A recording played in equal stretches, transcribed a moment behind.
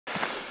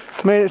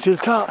Made it to the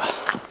top. I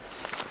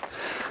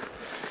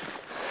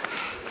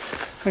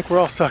think we're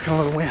all sucking a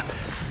little wind.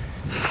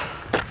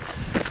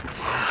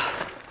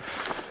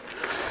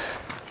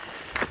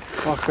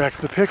 Walk back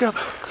to the pickup,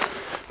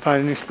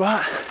 find a new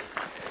spot,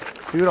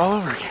 do it all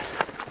over again.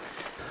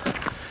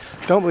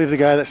 Don't believe the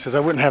guy that says I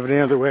wouldn't have it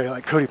any other way,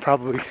 like Cody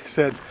probably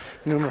said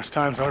numerous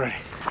times already.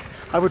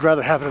 I would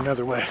rather have it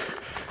another way.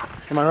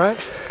 Am I right?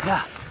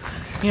 Yeah.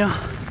 You know,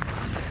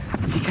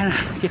 you kind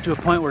of get to a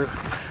point where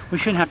we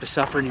shouldn't have to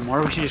suffer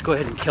anymore. We should just go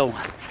ahead and kill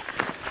one.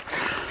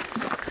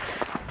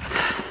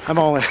 I'm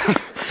all in.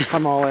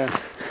 I'm all in.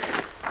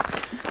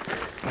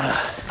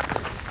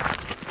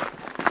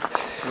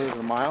 There's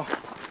a mile.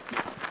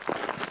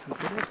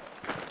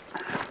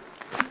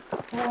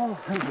 Oh,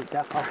 I don't think it's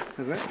that far.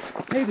 Is it?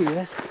 Maybe it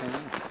is.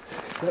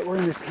 But we're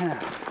in this kind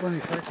of thorny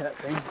perch that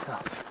thing, so.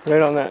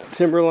 Right on that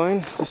timber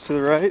line, just to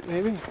the right,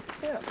 maybe?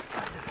 Yeah.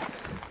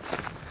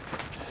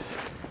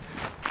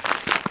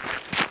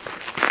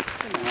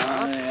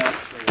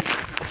 That's crazy.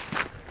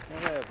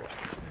 Whatever.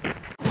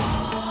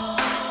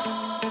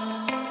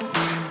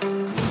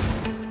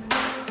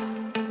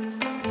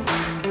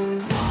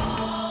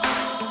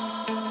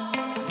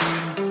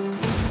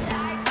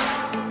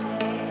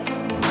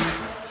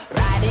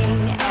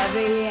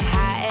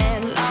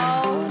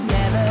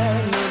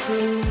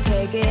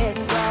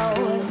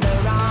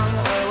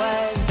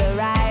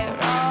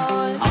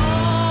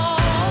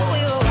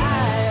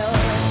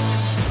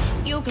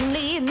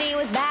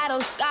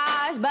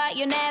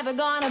 You're never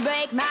gonna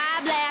break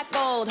my black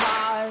gold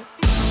heart.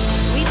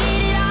 We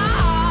did it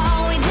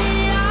all, we did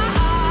it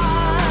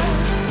all.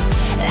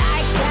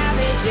 Like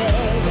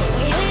savages,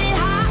 we hit it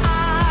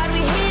hard,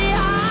 we hit it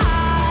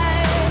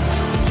hard.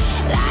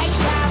 Like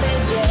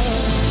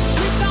savages,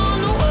 took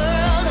on the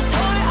world and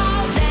tore it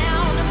all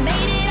down and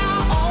made it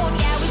our own.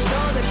 Yeah, we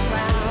stole the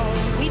crown.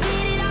 We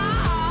did it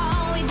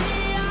all, we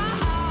did it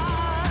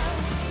all.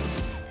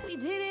 We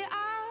did it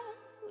all,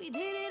 we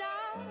did it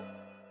all.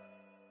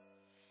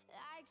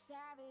 Like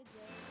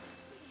savages,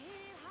 we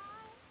hit it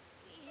hard,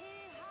 we hit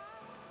it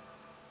hard.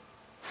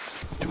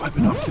 Do my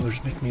binoculars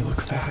make me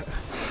look fat?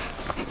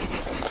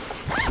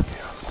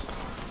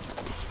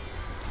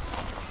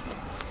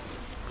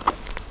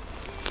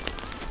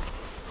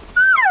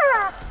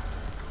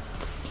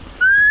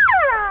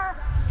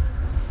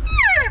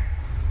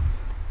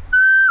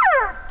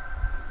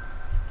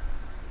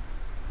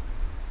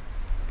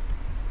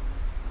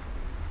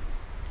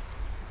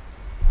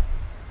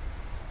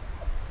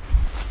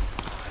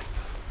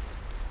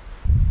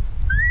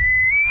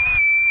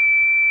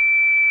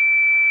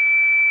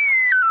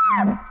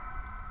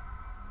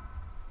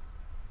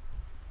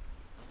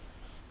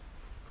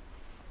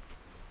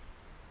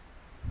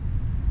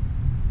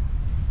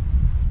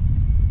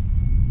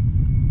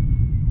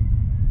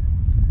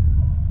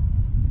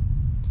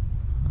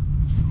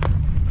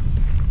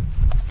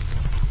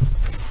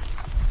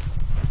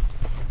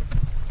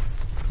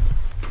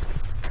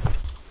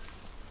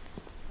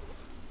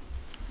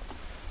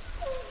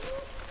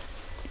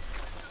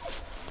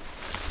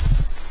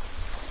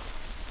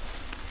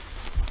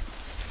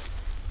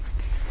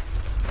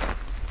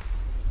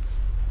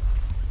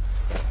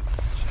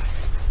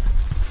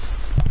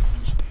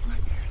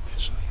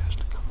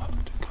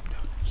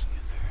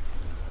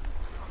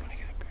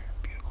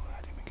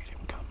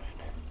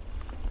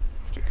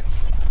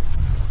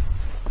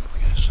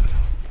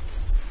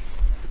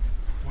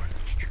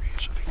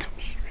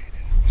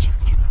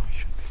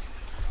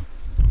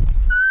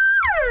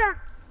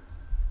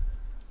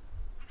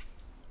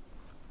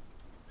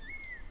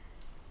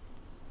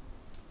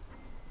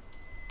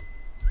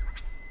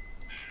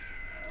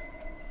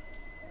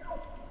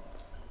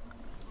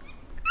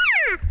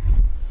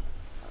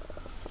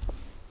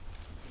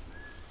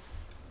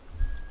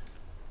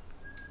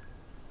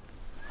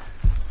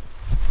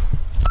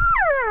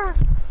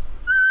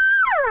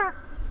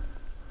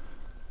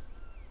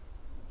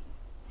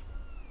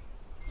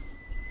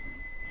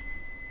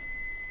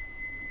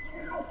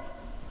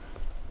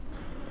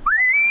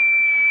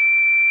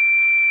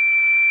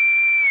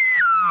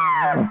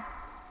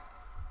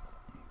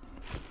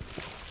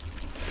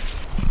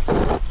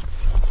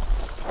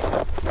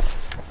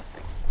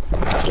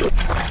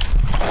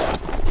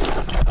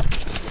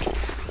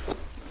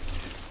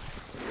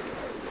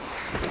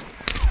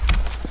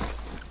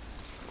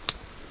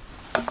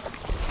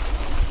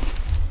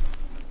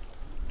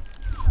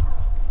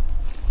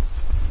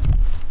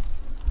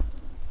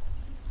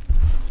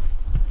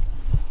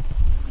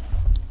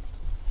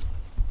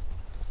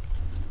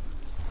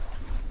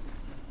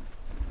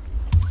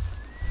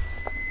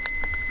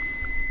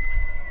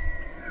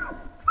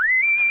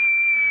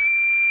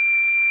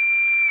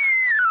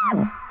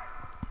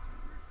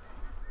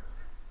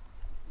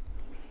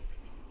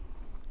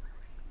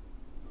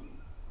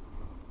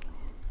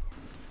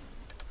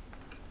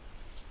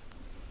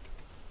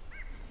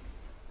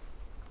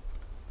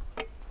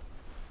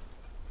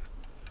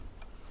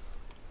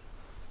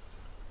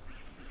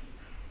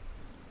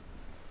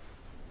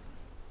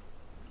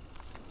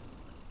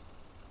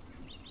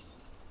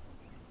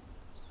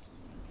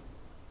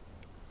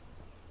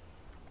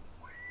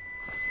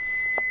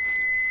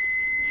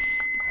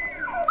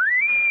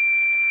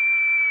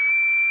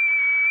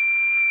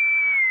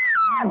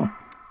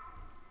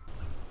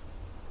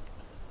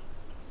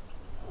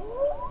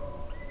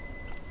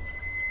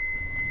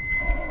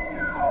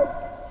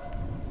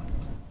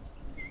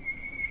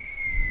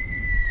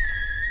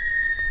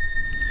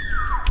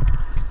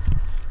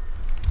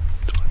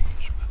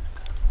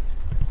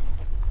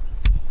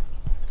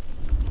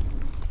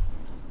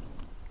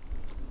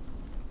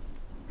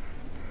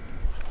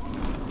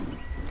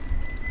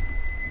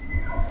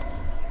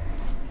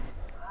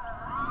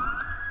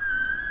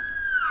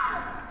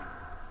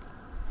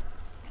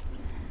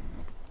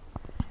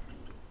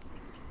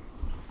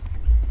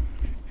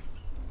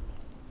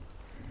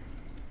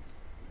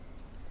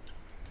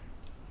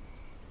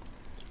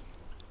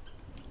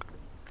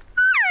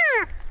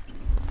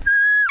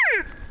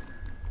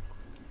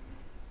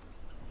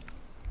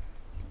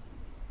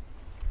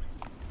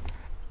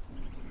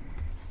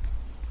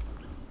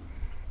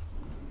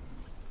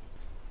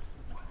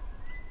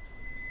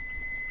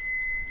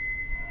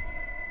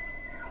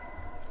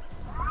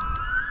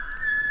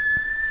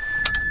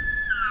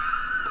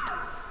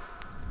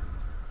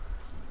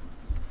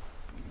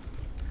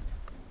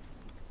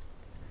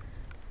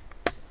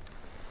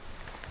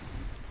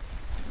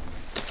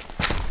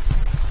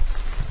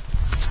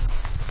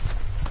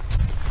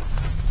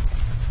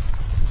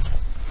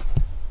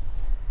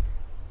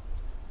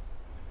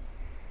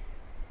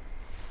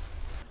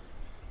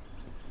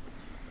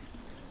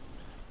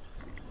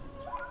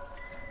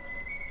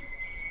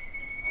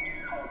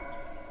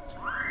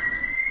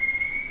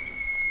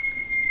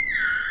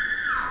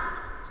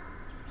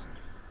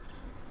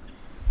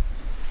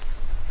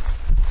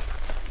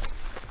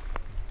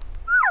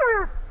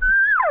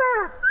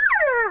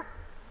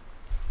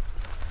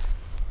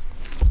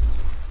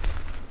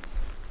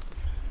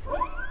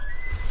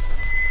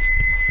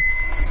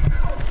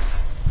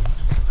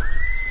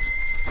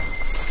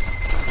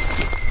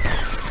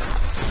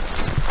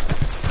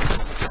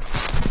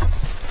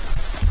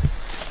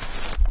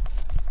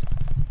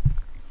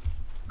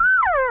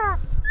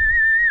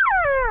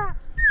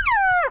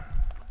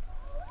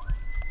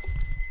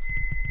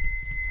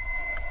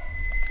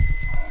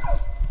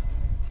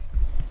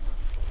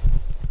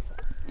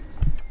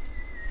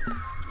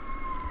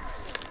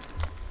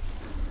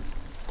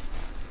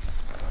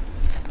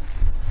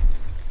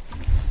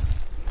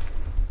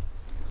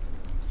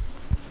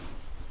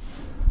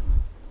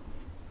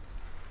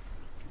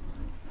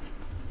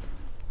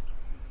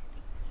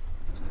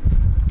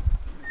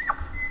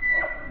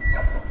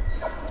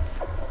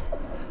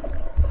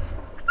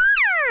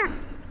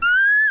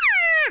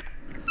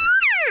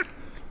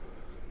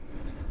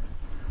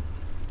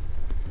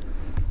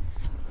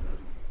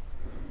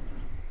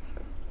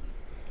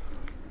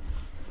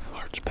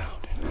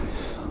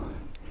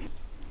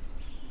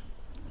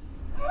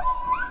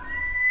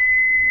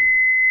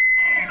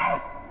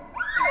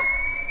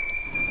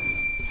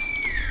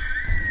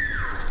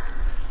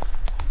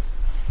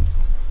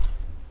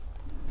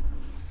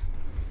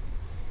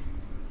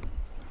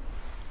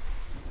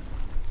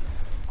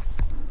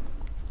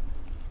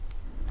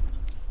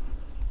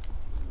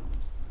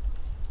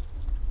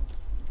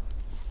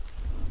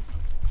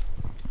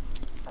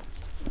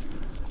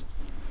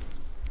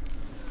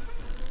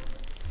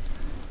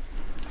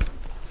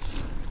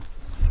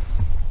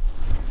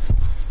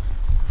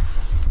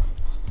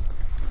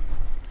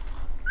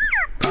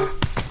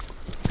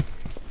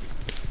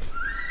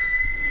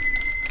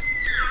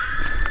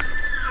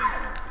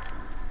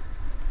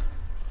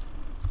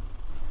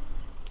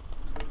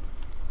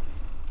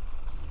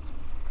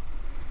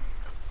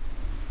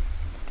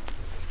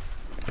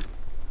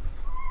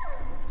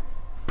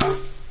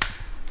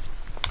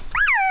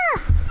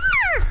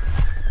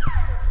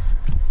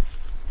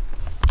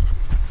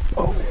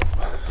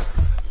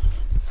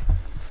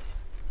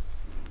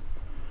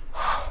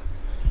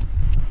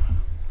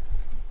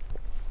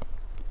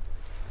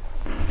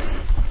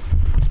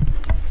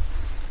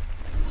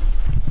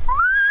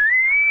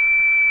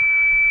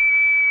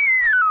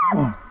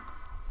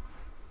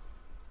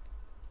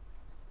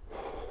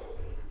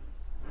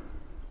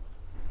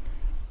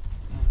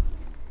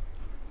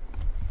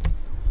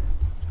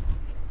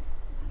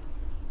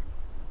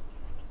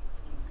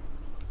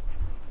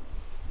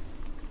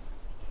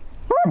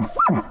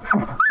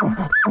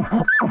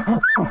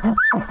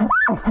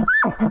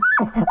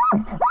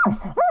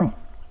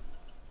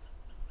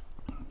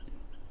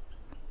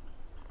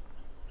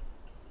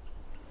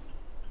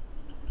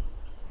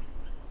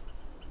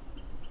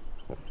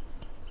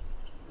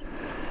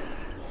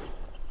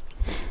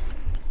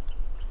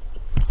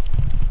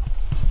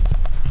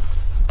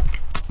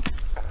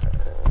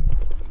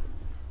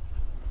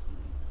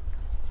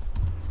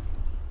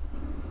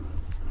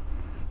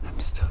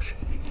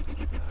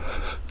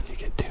 You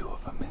get two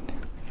of them in there.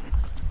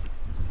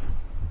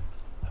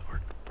 That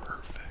worked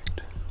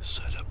perfect.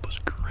 Setup was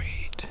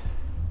great.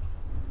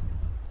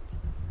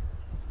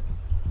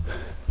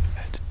 I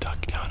had to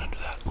duck down under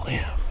that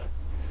limb.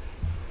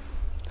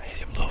 I hit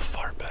him a little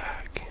far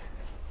back.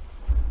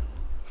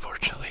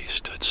 Fortunately, he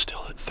stood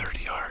still at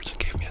 30 yards and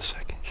gave me a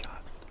second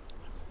shot.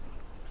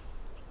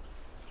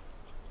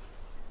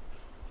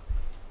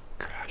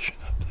 Crashing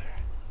up there.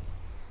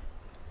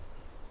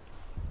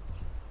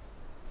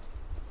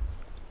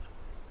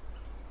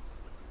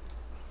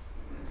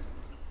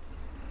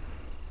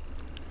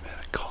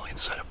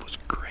 Setup was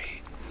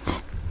great.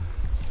 The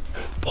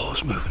bull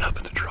was moving up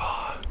in the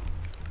draw,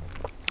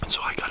 and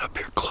so I got up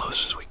here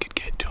close as we could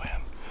get to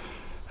him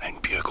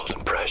and bugled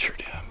and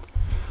pressured him.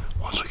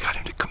 Once we got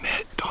him to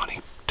commit,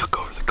 Donnie took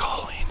over the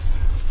calling,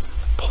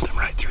 pulled him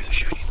right through the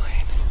shooting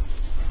lane.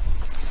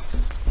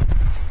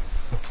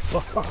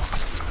 Good work.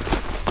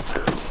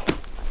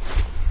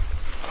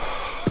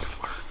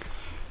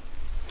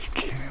 You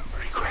came in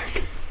pretty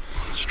quick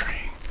on the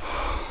string.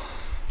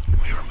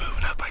 We were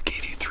moving up. I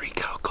gave you 3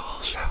 cow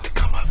calls to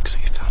come up because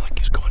he felt like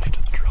he's going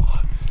into the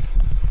draw.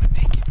 I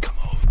think he'd come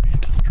over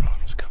into the draw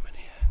and he was coming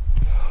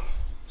in.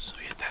 So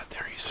he hit that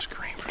there. He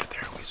screamed right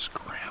there and we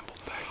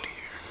scrambled back to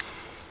here.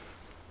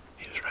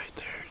 He was right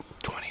there,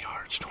 20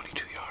 yards,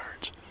 22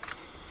 yards.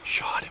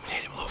 Shot him,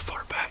 hit him a little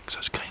far back because I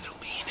was kind of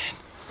leaning.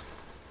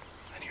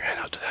 And he ran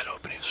out to that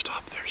opening and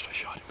stopped there, so I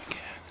shot him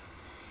again.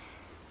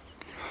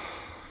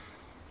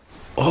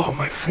 Oh,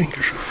 my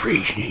fingers are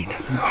freezing.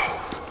 No.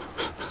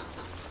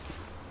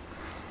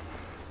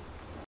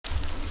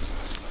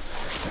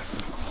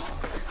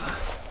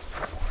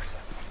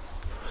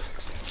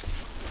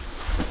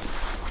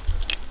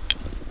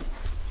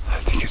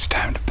 It's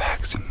time to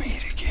pack some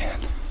meat again.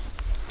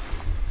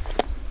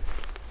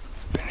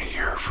 It's been a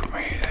year for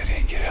me. I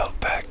didn't get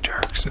outback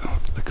turk, so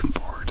looking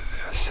forward to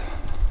this.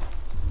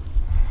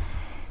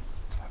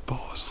 My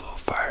bull was a little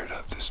fired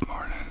up this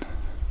morning.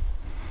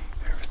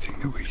 Everything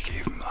that we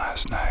gave him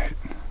last night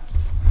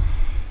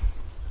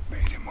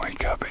made him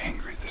wake up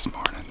angry this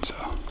morning, so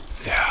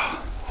yeah,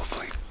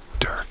 hopefully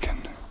Dirk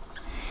and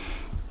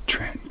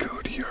Trent and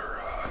Cody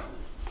are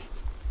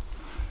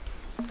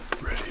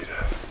ready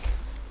to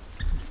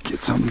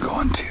get something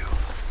going too.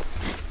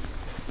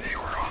 They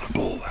were on a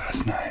bull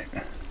last night.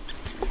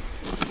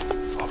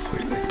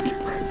 Hopefully they can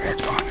get right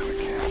back on it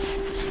again.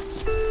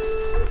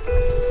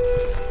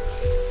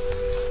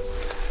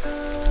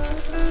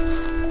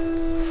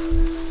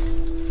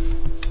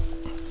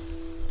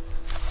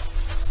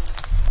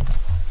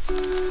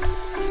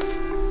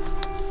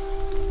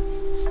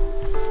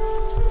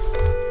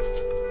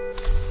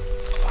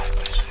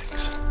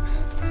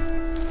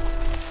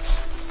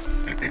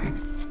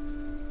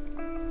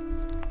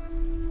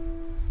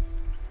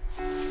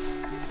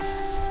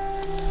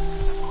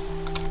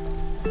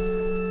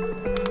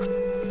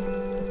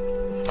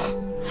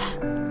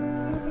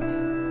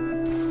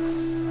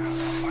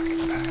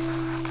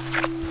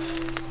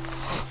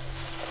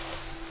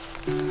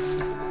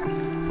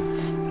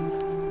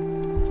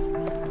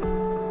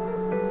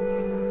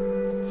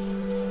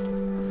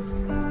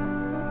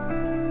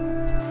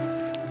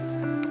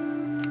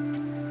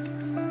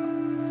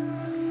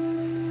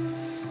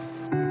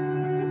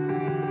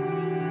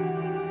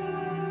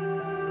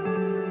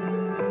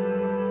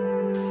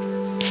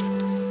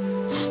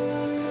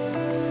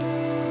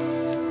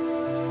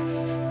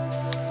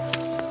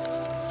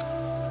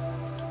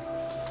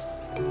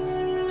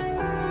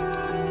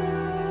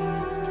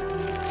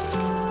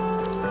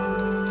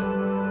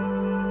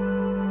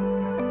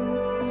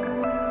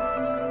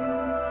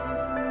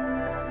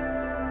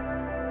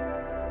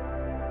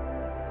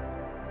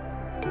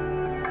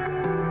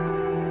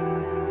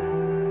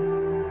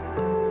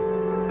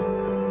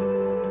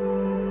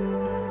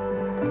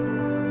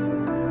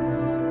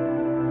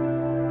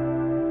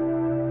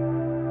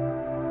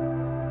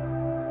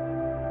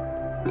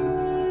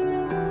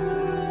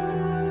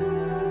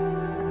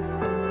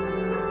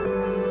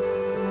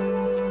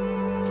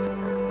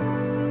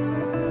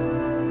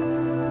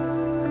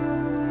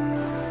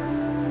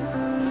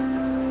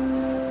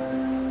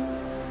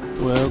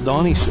 Well,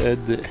 Donnie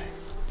said that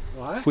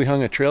if we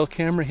hung a trail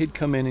camera, he'd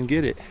come in and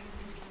get it.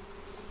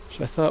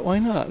 So I thought, why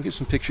not? We'll get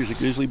some pictures of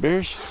grizzly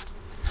bears.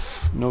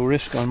 No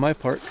risk on my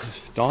part, because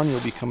Donnie will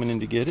be coming in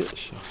to get it.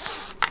 So.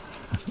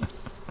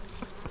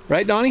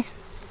 Right, Donnie?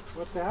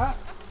 What's that?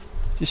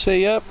 Did you say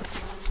yep?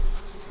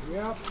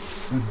 Yep.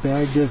 My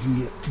bag doesn't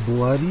get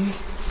bloody.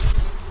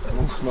 It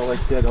won't smell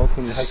like dead elk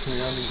when you're hiking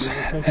around in grizzly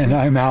country. And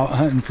I'm out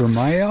hunting for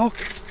my elk.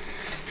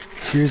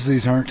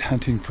 Grizzlies aren't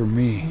hunting for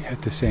me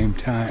at the same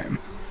time.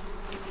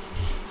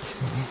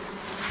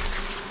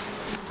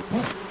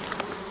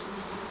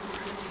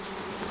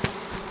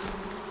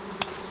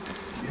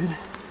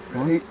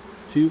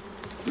 2,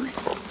 3.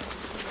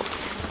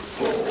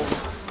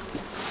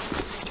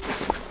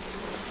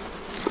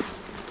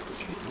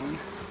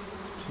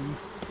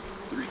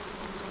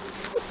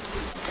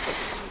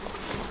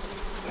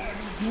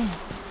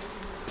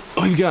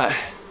 We've got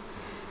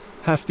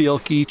half the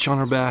elk each on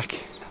our back.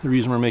 The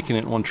reason we're making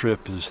it one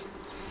trip is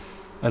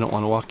I don't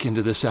want to walk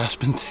into this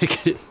aspen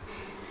thicket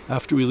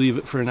after we leave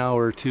it for an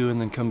hour or two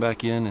and then come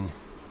back in and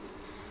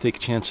take a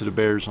chance at the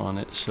bears on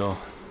it. So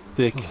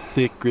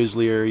thick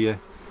grizzly area,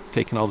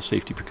 taking all the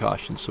safety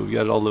precautions. So we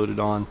got it all loaded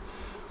on.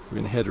 We're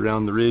gonna head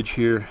around the ridge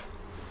here,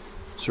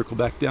 circle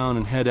back down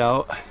and head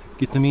out,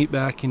 get the meat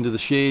back into the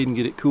shade and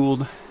get it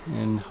cooled,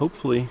 and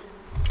hopefully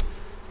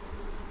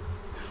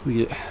if we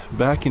get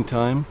back in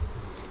time,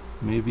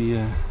 maybe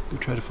go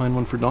try to find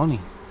one for Donnie.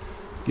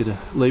 Get a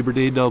Labor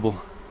Day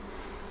double.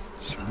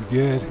 Super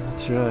good.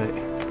 That's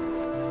right.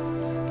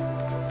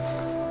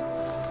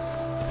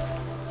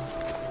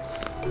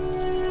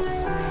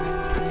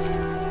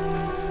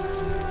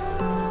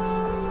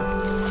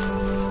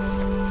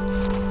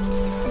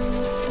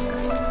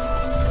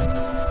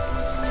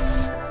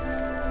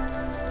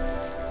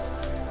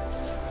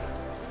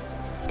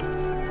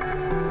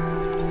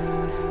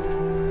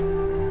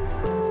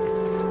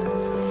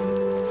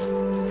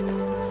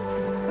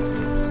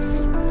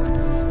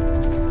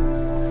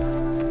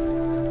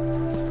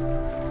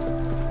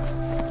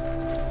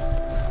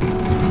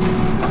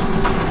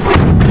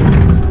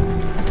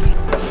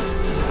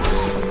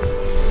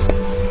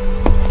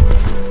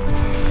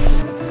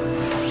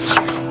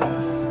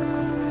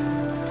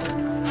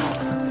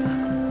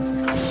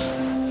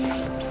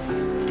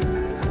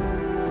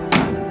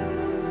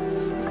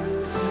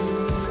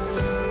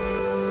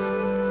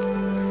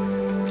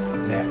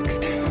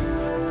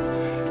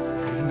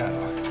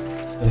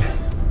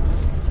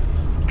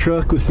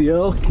 Truck with the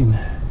elk and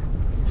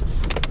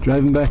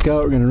driving back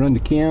out. We're going to run to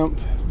camp,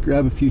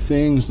 grab a few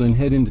things, then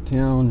head into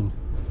town and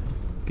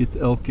get the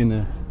elk in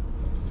a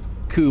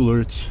cooler.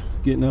 It's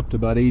getting up to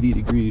about 80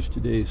 degrees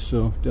today,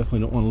 so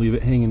definitely don't want to leave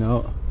it hanging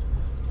out.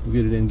 We'll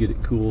get it in, get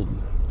it cooled,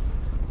 and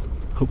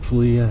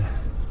hopefully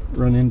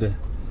run into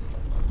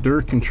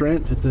Dirk and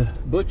Trent at the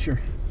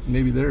butcher.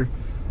 Maybe they're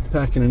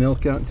packing an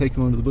elk out and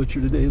taking one to the butcher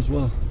today as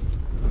well.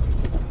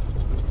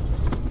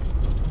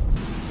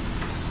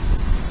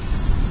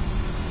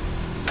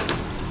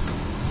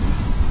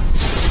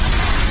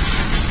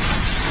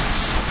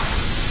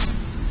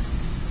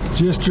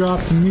 Just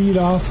dropped the meat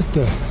off at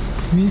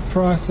the meat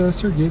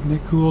processor, getting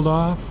it cooled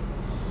off.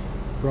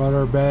 Brought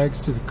our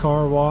bags to the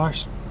car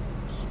wash,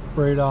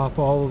 sprayed off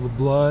all of the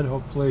blood,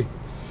 hopefully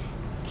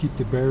keep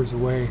the bears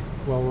away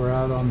while we're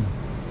out on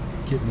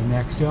getting the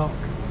next elk.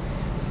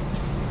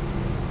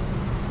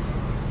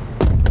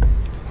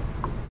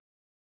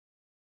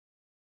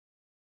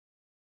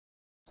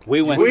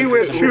 We went to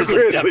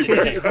Grizzly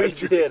We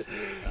did.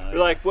 We're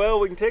like, well,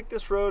 we can take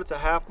this road, it's a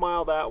half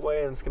mile that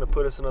way, and it's going to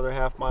put us another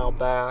half mile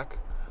back.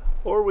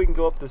 Or we can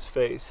go up this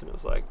face. And it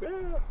was like, yeah,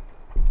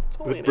 it's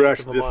only with brush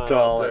an eighth of a this mile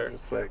tall, up there.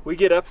 it's like, we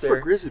get up that's where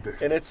there, grizzly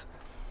bears and it's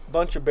a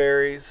bunch of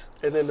berries,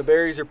 and then the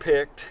berries are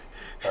picked.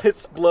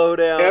 It's blow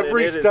down.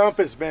 every stump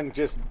has been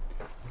just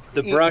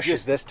the brush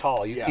just- is this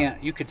tall. You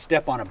can't. You could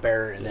step on a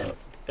bear and then.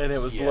 And it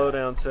was blow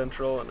down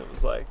central, and it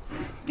was like.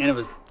 And it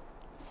was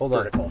Hold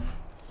vertical. on.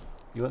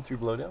 You went through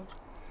blowdown?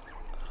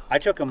 I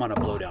took him on a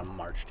blowdown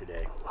march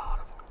today.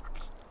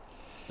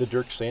 Did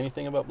Dirk say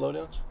anything about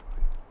blowdowns?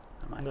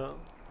 No.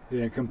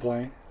 You didn't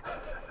complain?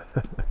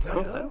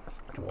 No.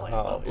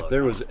 Wow. If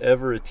there was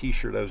ever a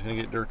t-shirt I was going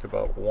to get Dirk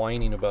about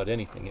whining about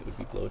anything, it would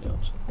be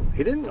blowdowns.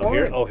 he didn't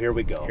Here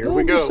we go. Here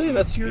we go. I'm just saying,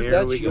 that's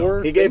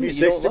your He gave you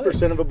thing that don't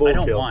 60% like. of a bull I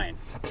don't kill. whine.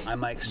 I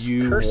might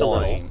You curse a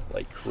whine little.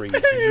 like crazy.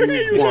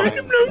 You whine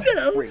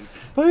like crazy.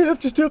 If I have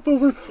to step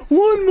over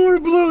one more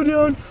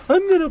blowdown,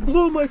 I'm gonna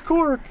blow my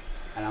cork.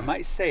 And I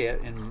might say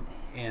it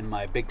in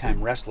my big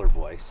time wrestler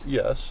voice.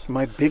 Yes.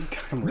 My big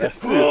time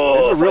wrestler.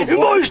 Oh, if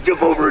I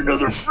step over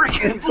another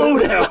freaking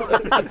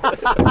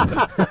blowdown.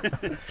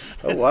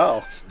 Oh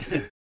wow.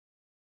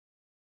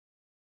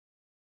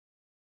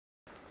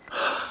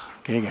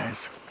 Okay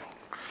guys,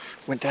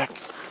 went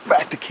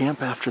back to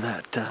camp after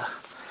that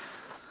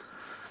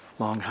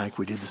long hike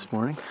we did this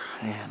morning,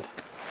 and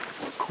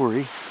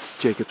Corey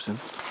Jacobsen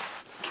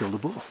killed a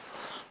bull,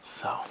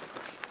 so,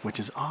 which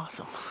is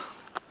awesome.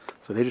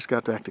 So they just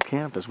got back to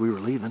camp as we were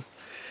leaving.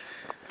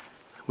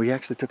 We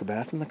actually took a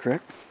bath in the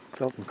creek,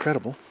 felt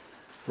incredible.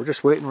 We're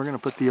just waiting, we're gonna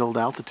put the old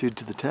altitude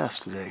to the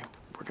test today.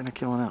 We're gonna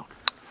kill an elk.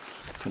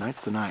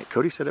 Tonight's the night.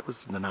 Cody said it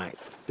was the night,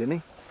 didn't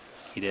he?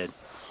 He did.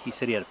 He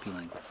said he had a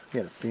feeling. He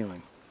had a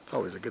feeling. It's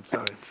always a good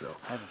sign, so.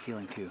 I have a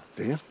feeling too.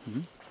 Do you?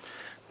 Mm-hmm.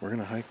 We're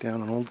gonna hike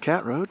down an old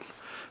cat road,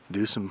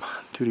 do some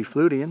tutti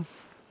fluting,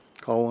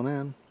 call one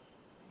in,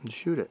 and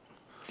shoot it.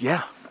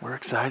 Yeah, we're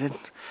excited.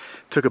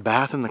 Took a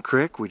bath in the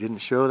creek. We didn't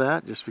show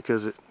that just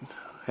because it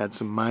had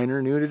some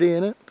minor nudity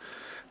in it.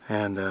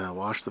 And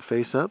washed the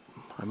face up.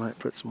 I might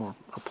put some more,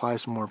 apply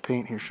some more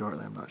paint here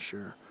shortly. I'm not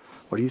sure.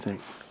 What do you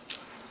think?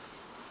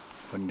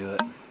 Wouldn't do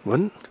it.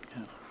 Wouldn't?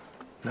 No.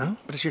 No?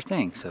 But it's your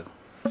thing, so.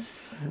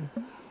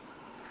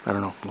 I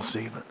don't know, we'll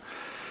see, but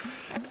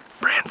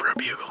brand for a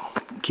bugle.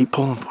 Keep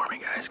pulling for me,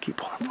 guys, keep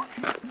pulling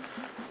for me.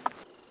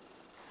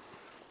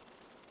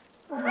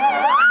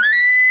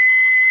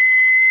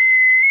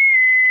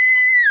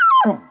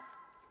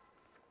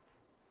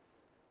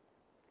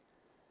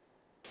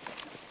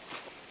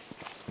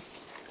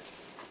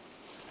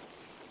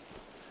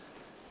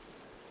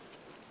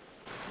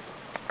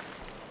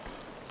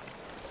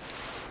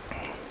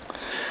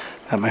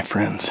 That, my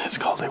friends, is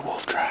called a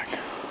wolf track.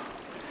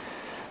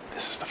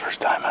 This is the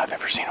first time I've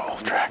ever seen a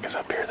wolf track is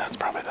up here. That's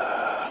probably the,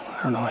 I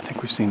don't know, I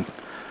think we've seen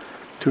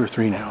 2 or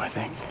 3 now, I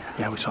think.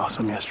 Yeah, we saw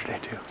some yesterday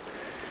too.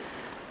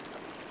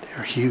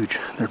 They're huge.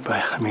 They're,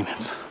 I mean,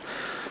 it's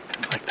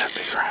like that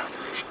big around.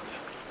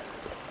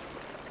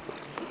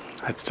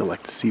 I'd still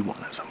like to see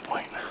one at some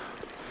point.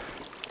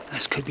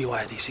 This could be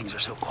why these things are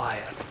so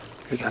quiet.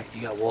 You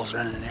got wolves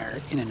running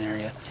in an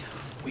area.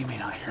 We may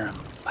not hear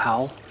them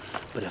howl,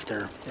 but if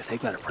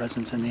they've got a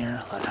presence in the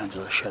air, a lot of times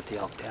they'll shut the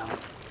elk down.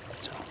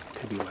 So it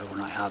could be why we're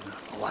not having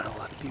a lot of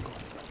bugle.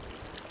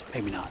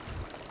 Maybe not.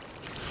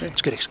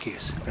 It's a good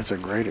excuse. It's a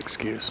great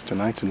excuse.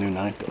 Tonight's a new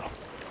night though.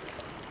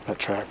 That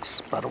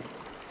track's about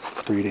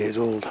 3 days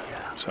old.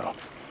 Yeah. So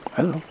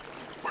I don't know.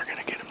 We're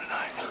gonna get him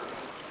tonight.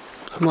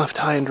 I'm left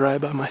high and dry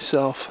by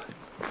myself.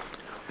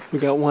 We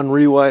got one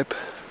rewipe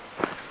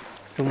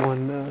and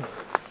one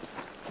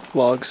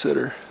log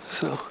sitter,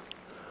 so.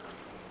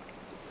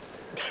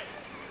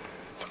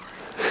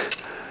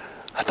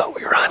 I thought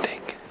we were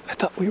hunting. I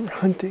thought we were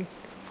hunting.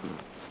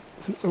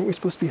 Aren't we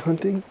supposed to be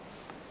hunting?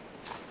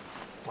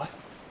 What?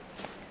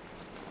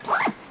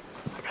 I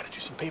gotta do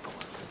some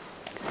paperwork.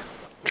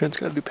 Trent's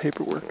gotta do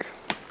paperwork.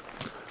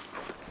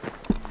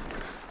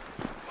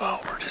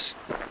 Well, we're just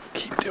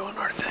keep doing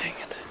our thing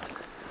and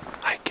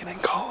hiking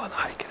and calling,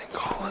 hiking and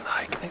calling,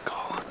 hiking and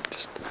calling.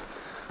 Just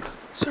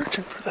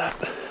searching for that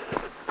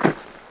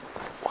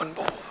one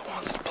bull that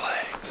wants to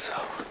play. So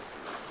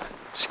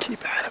just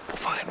keep at it. We'll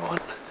find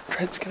one.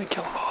 Trent's gonna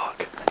kill a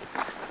hog.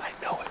 I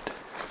know it.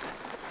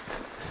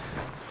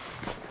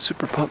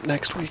 Super pumped.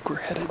 Next week we're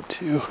headed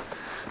to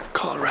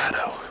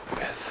Colorado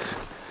with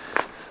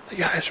the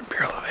guys from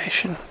Pure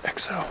Elevation,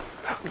 XO,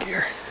 Mountain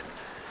Gear,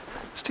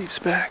 Steve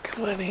Spack,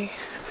 Lenny,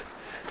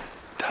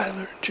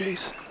 Tyler, and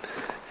Jason.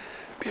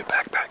 Be a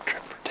backpack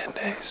trip for 10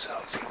 days, so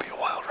it's gonna be a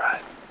wild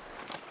ride.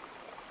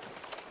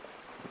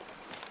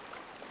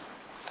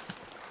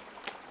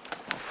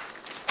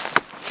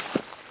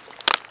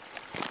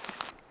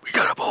 We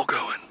got a bull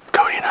going.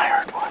 Cody and I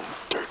heard one.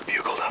 Dirt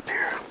bugled up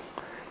here.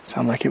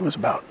 Sounded like it was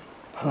about,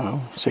 I don't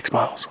know, 6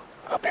 miles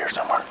up here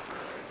somewhere.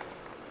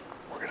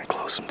 We're gonna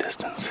close some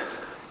distance,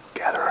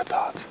 gather our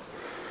thoughts,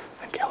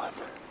 and kill him.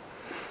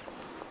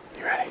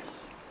 You ready?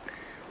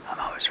 I'm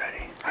always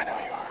ready. I know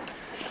you are.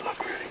 You look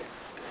ready.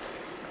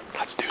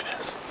 Let's do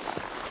this.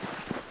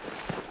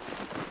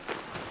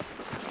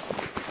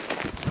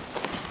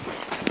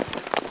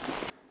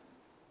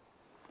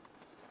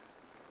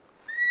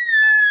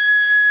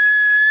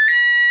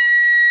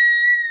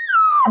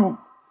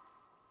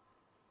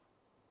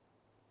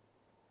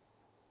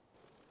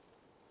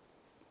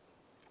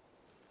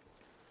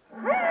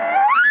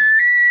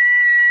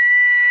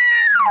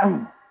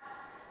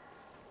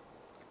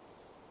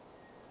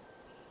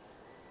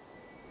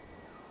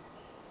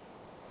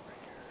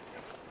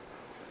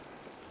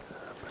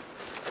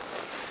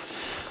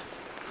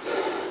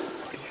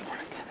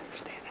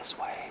 This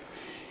way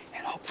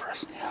and hope for us.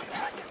 Seems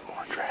like getting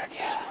more drag this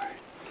way.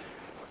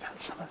 We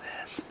got some of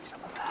this, some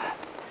of that.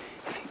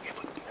 If we can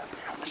get up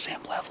here on the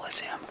same level as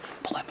him,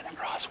 pull him in a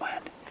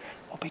crosswind,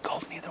 we'll be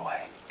golden either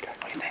way. Okay.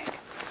 What do you think?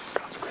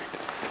 Sounds great.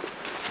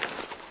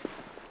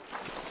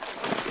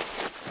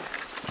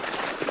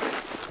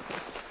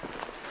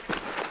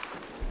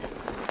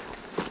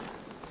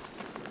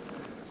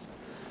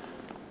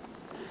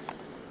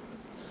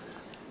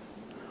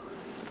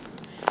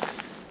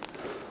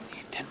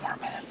 Need 10 more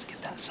minutes.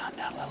 Get that sun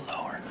down a little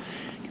lower.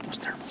 Get those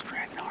thermals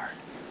dragging hard.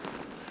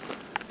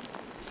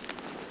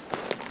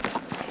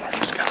 We're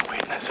just kind of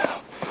waiting this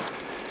out.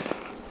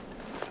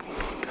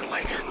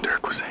 Like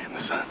Dirk was saying,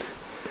 the sun,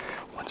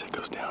 once it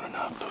goes down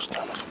enough, those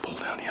thermals will pull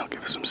down. He'll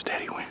give us some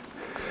steady wind,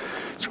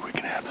 so we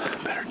can have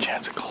a better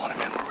chance of calling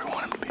him in where we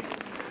want him to be.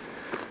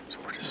 So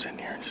we're just sitting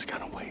here and just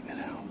kind of waiting it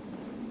out.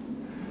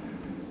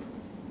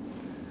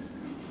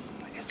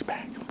 It's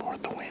back and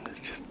forth. The wind is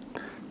just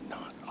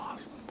not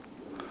awesome.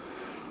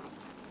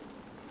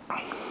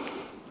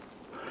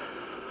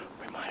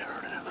 We might have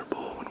heard another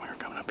bull when we were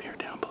coming up here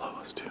down below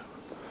us too.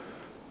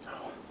 So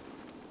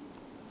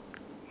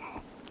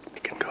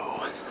it can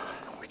go.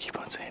 We keep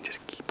on saying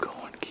just keep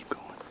going, keep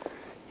going.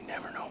 You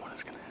never know when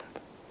it's gonna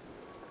happen.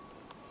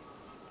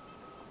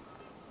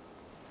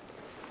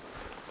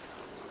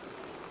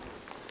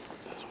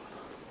 This one.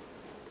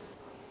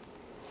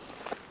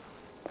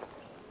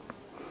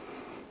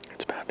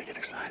 It's about to get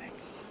exciting.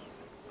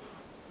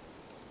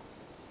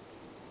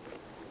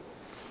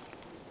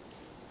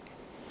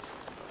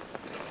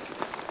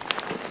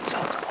 So a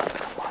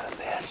lot of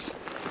this,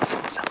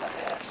 and some of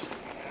this.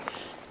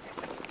 If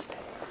we can stay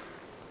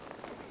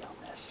on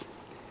this,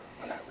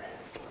 we're not ready.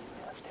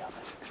 Let's stay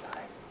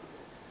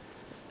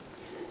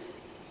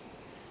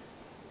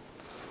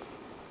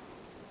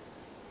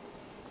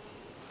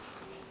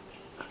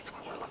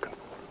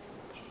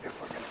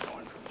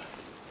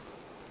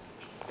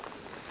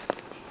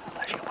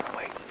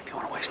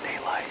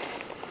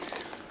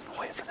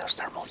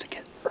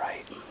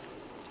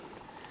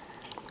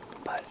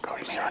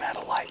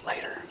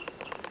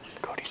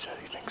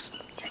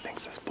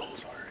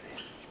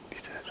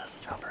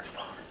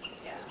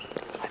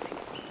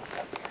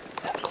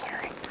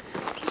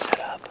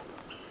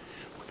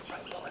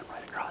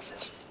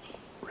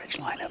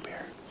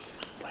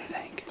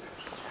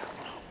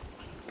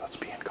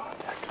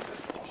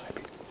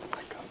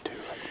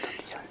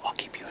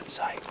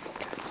sight.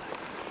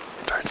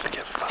 Starts to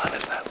get fun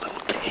as that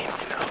little game,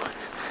 you know.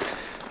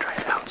 Try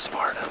to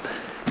outsmart him.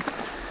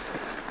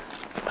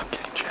 I'm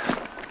getting Chad.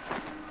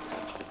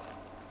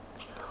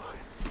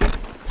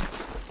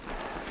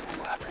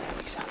 Go after him,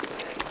 he sounds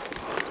big.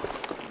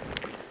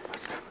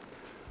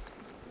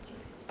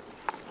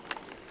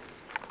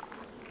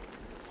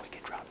 We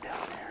could drop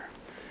down there.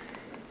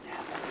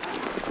 Yeah.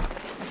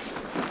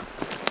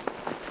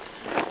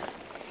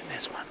 And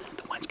this one,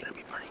 the wind's gonna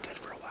be pretty good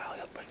for a while.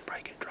 He'll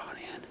probably get drawn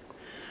in.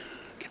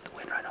 Get the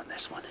wind right on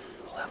this one.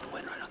 We'll have the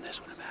wind right on this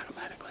one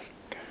automatically.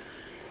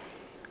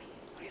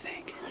 What do you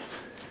think?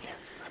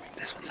 I mean,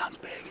 this one sounds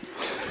big.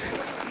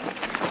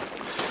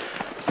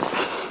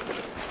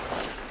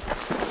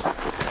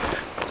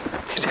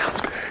 He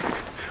sounds big.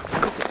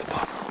 We'll go to the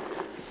bottom.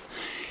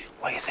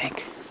 What do you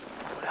think?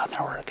 Go down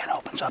there where it kind of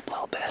opens up a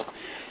little bit.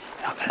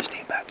 And I'll kind of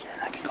stay back here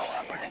and I can go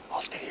up or down.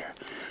 I'll stay here.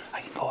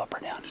 I can go up or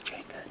down to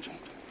change that.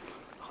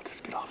 I'll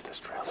just get off this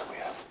trail so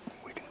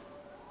we can.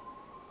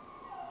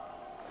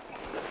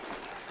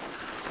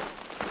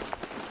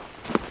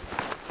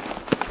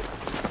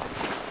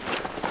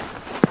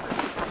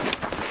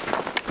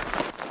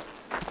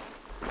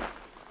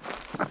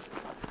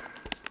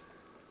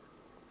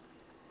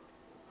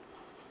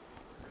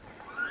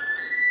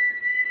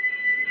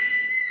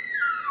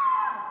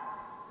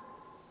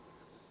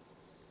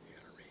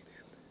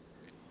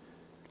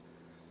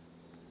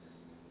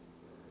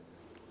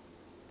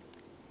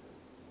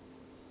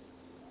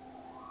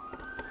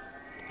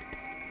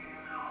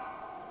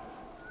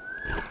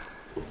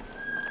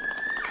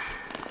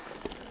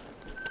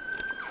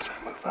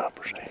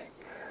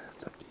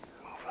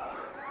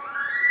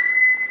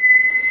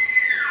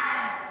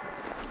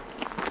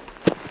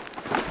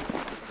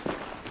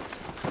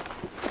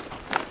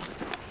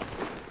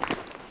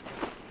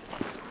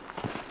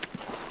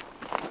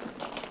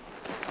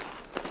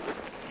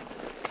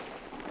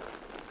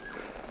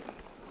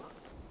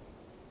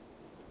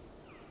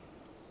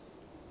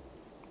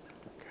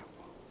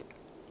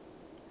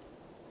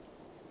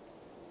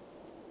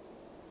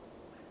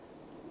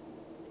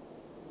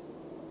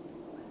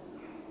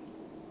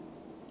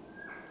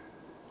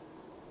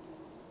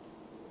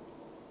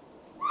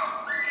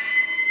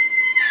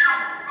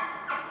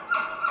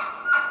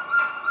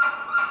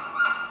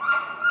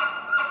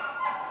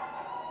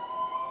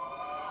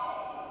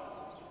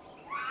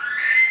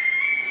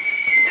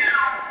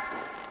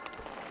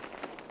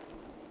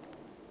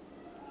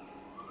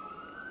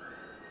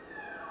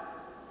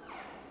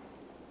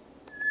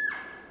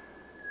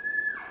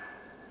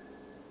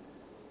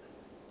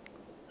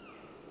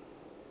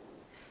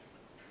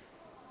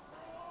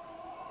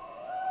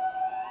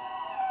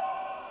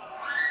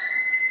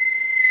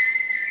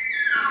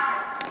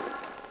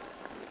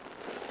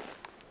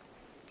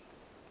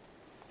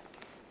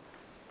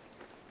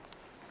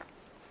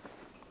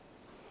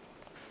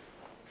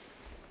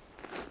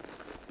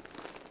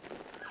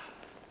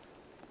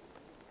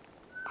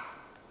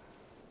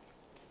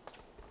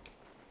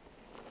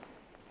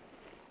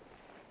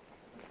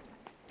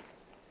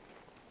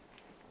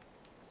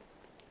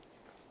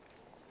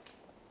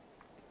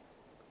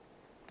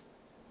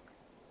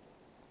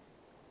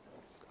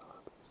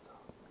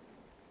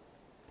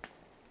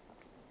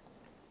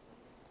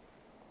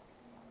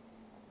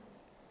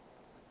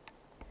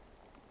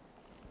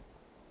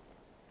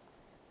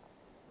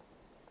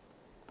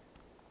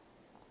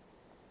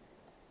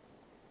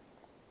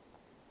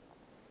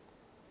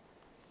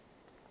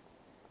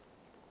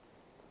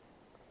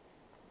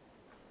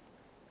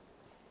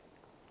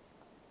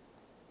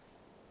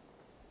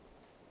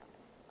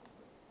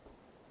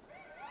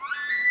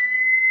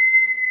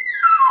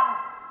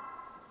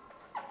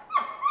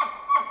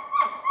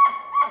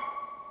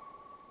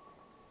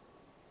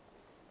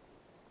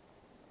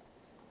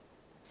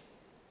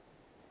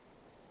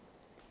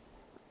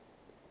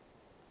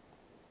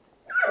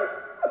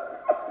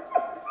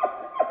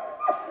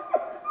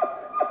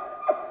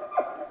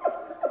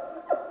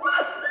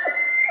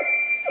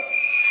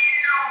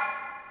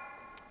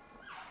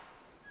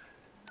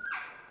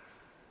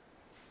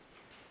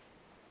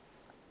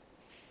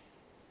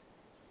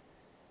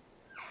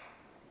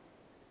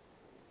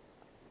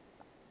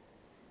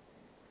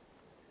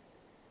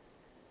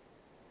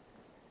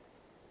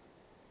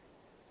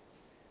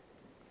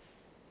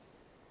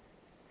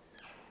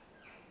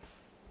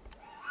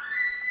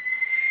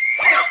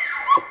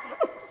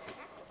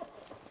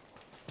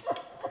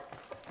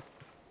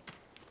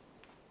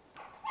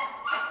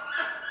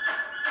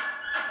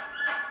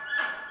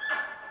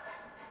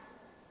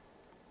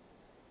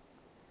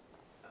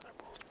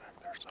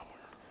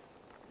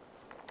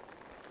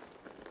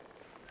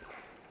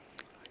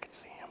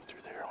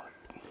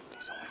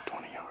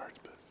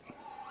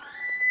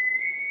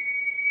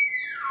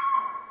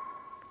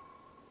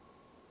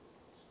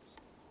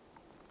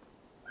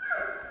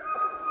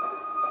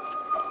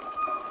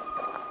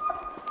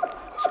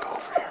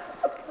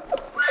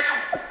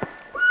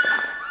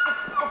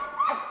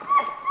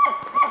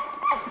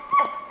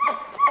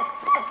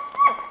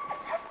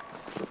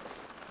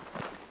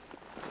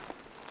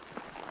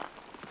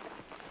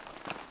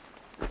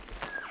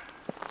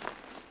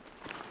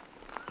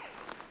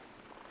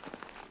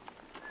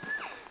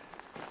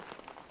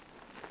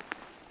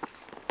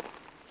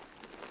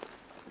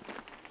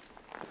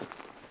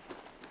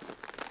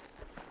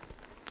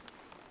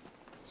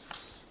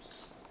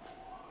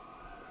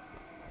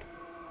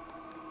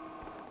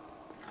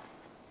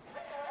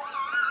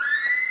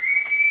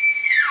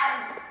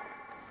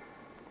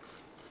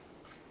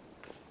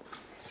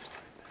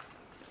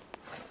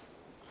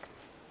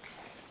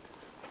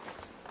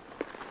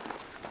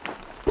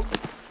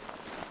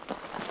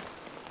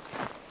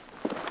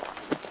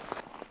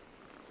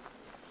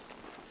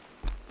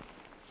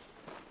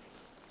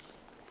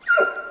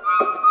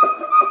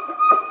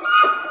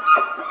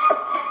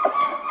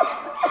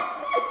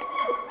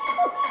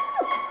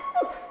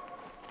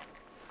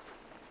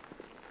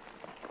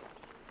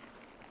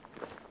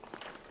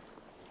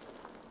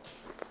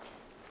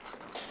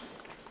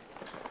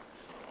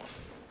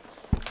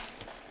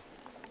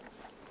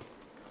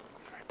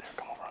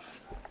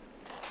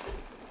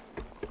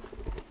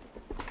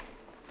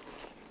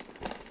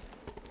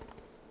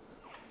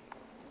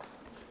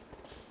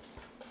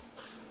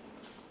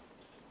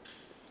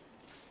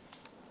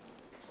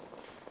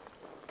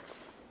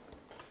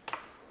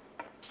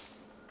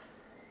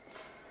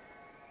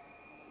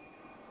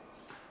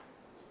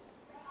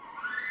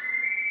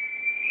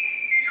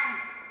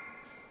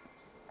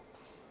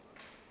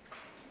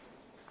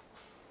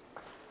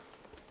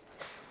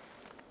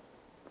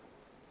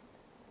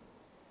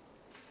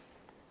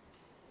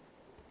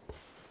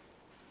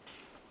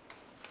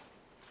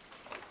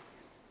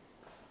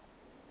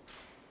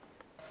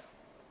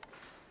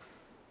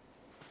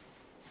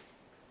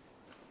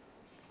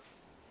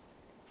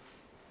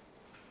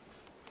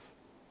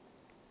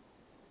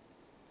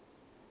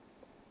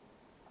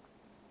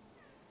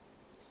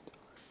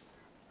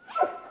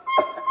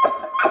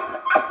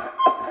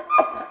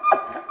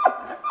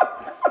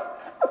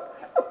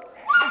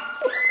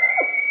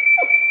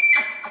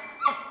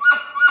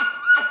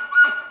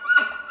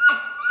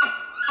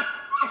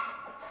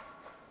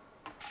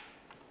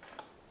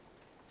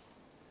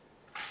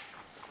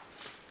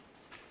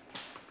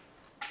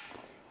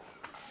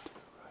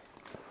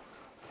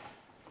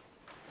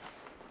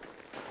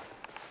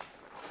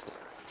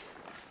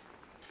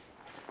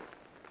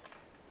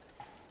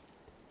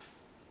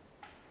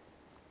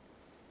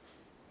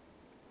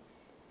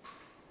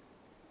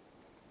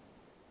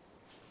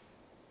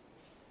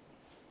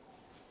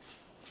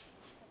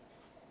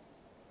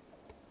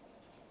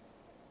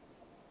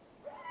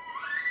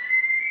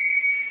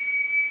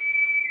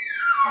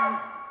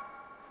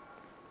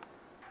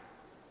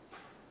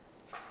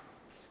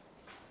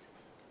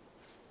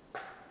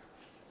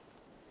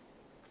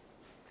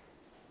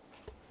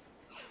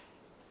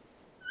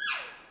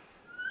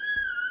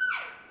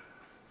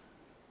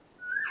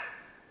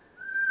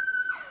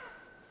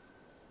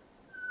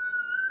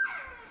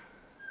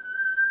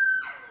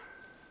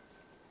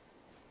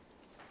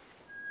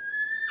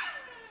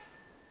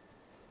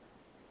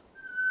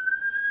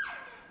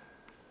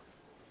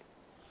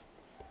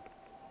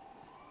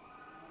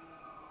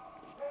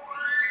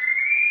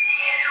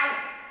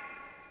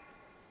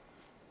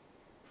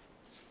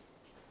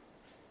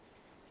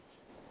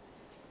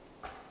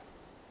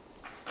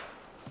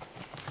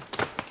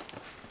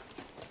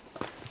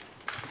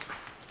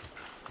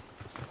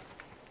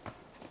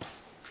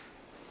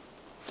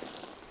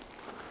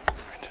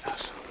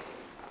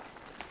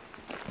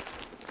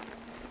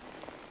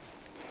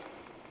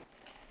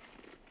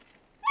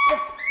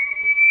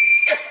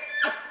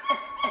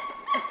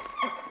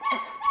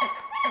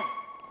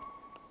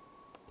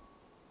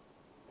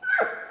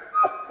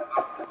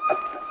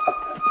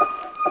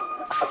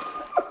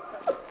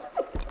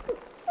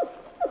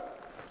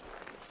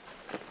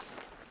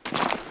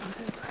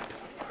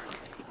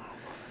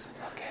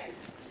 Okay.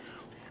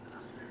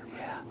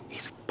 Yeah,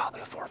 he's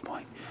probably a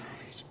 4-point.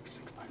 He's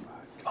 6'5".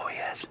 Oh, he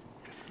is?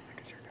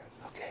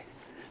 Okay.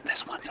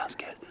 This one sounds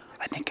good.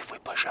 I think if we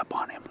push up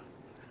on him.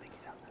 I think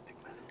he's out that big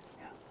man.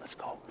 Yeah, let's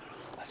go.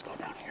 Let's go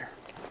down here.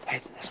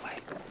 Hey, this way.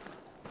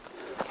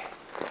 Okay.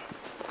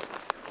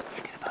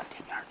 You get about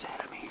 10 yards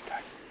ahead of me.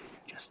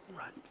 Just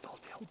run full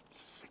field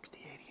 60,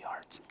 80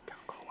 yards.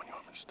 Go when you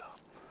want me to stop.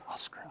 I'll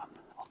scream.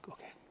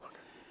 Okay. But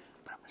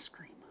I'm going to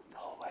scream the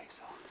whole way,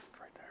 so.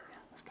 Right there. Yeah,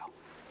 let's go.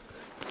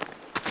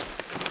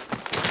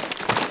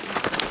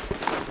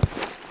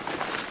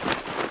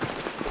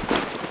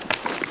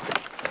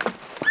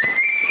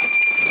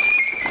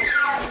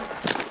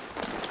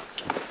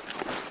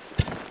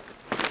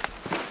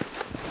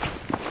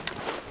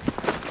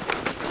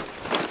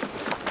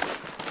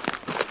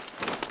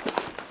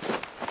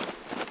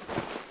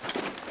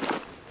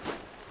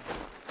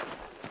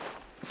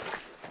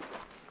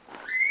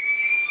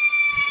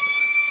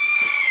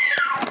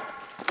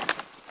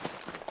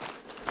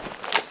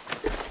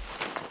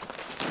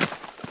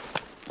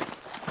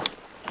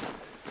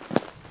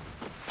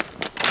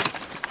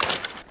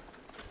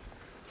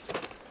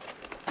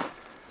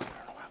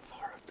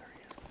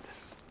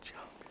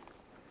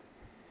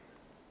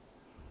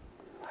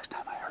 Last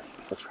time I heard him,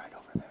 he was right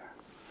over there.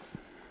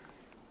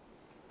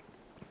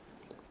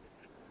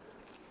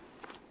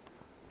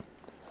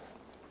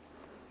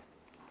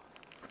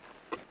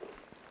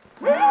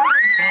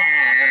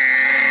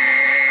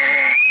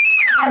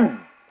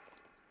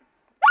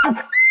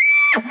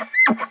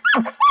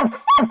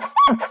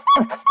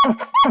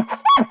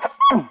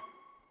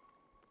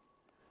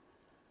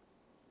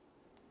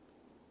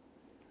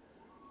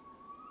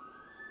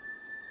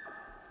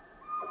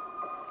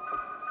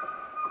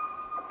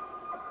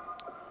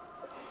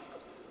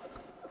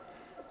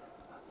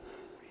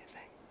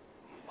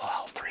 Well,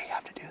 all three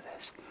have to do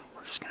this.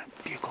 We're just going to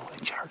bugle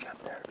and charge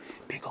up there.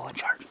 Bugle and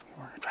charge.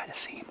 We're going to try to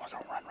see him. We're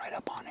going to run right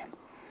up on him.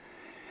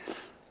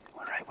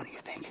 All right, what do you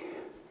think?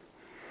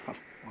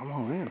 I'm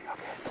all in. Okay.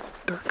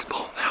 Dirk's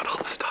pulling out all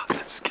the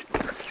stops. It's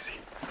getting crazy.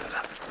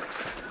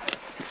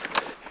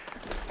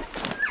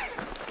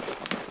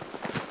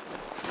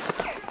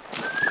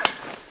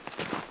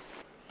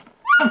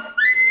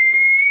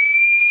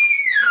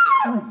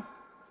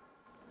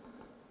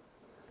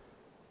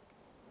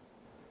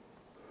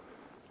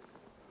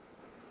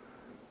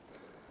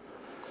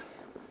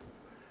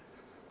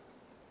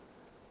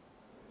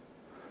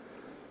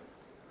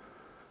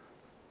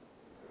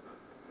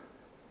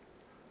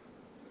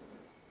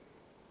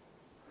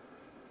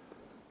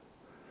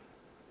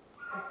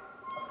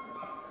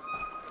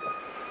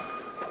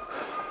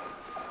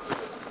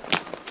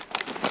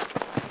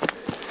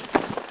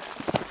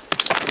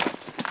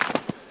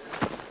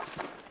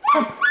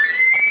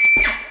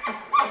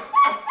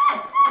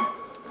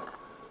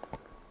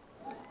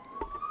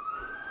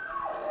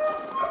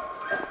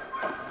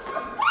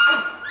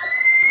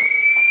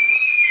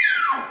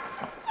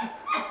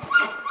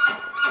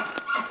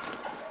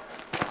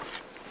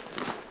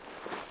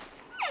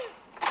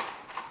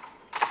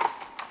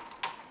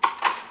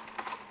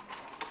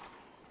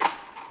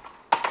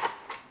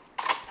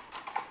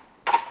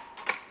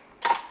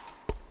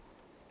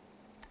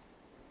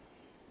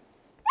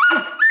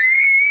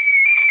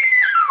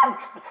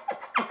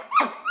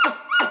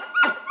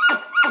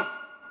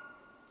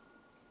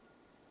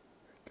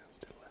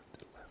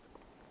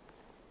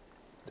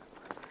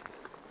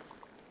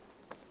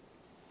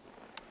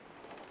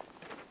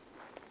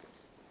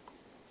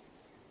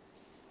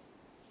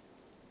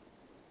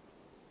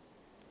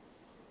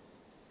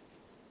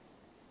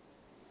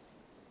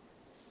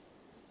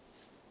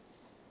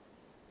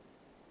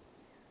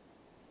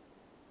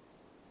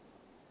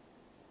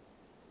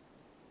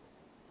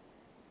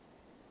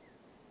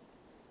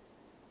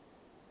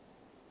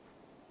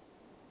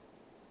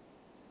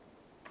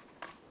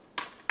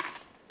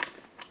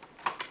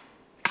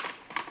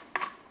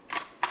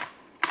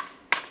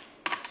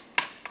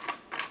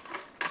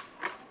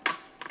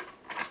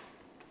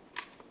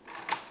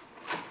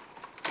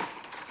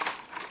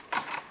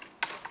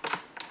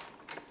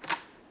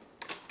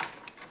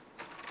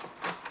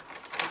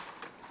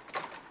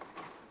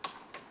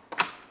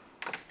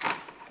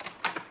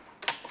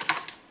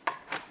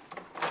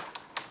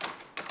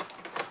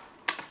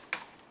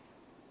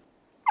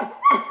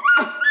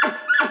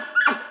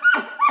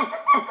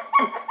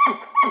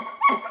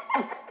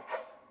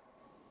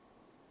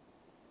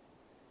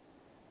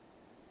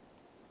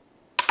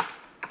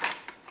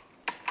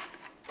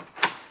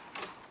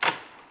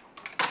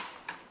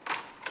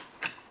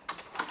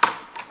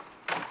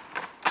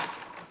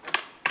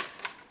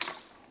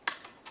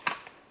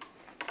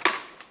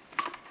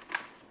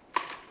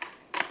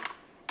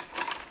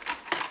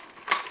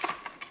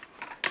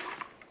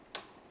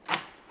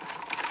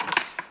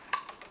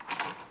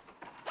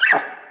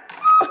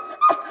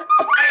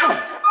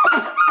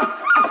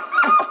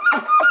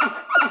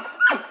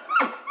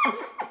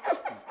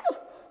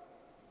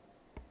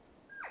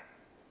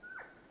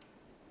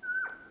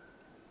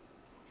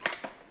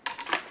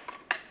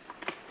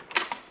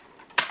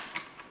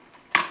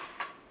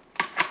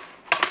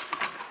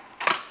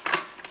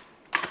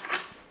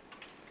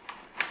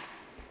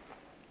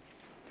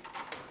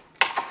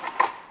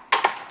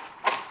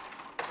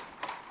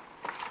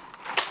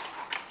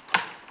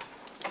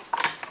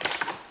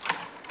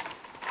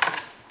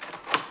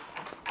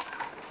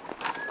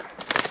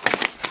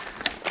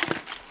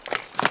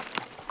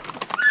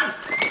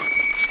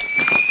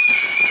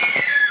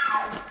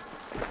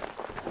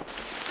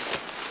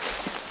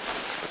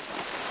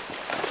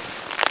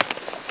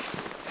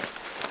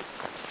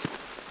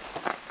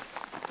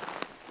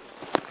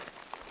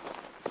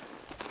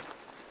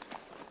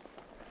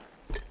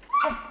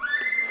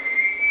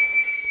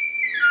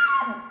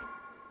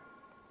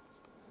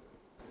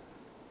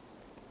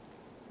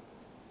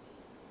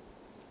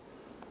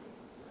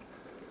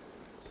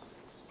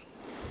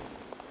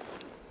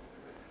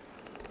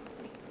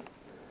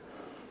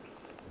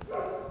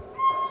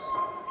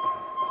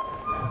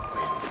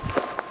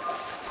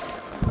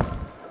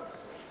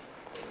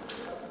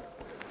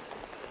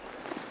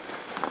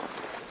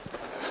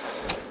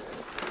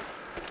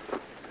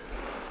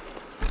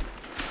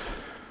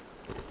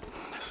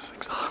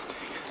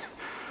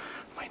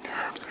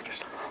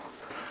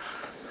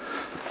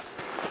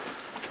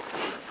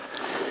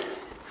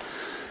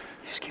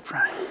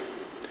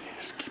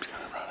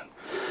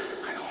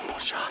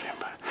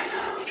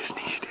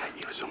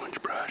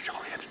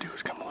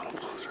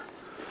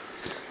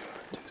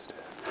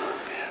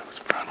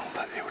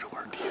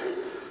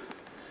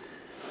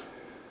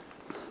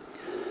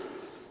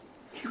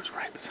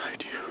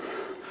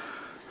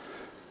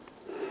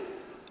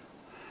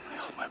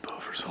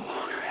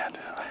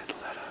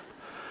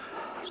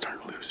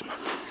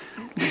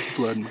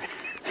 flooding.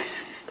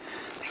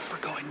 Thanks for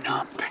going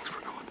numb. Thanks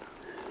for going.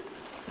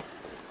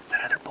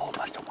 That other bull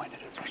must have winded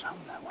us or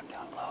something. That one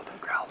down low, the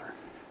growler.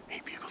 He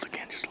bugled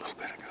again just a little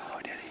bit ago.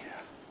 Oh, did he?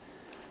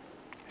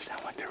 It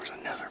sounded like there was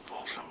another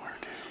bull somewhere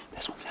too.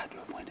 This one's had to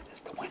have winded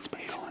us. The wind's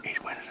been going.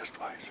 He's winded us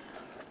twice.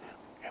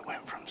 It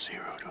went from 0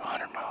 to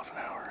 100 miles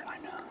an hour.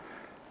 I know.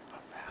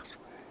 A fast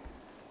way.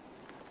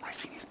 I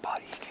seen his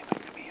body. He came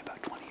up to me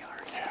about 20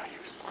 yards. Yeah, he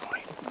was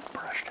white.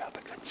 Brushed up.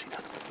 I couldn't see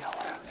nothing but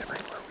yellow.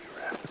 Everywhere we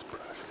were at was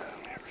brushed up.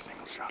 Every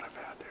single shot I've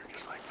had there,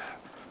 just like that.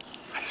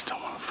 I just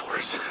don't want to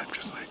force it. I'm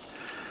just like,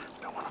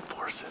 don't want to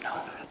force it. No,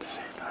 but at the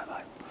same time,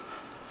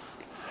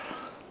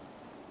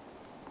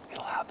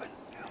 it'll happen.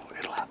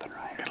 It'll happen,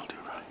 right? it'll do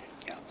right.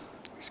 Yeah.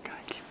 We just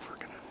gotta keep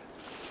working on it.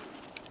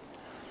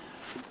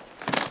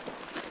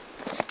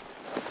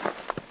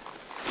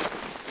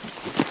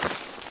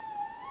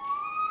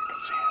 I can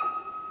see it.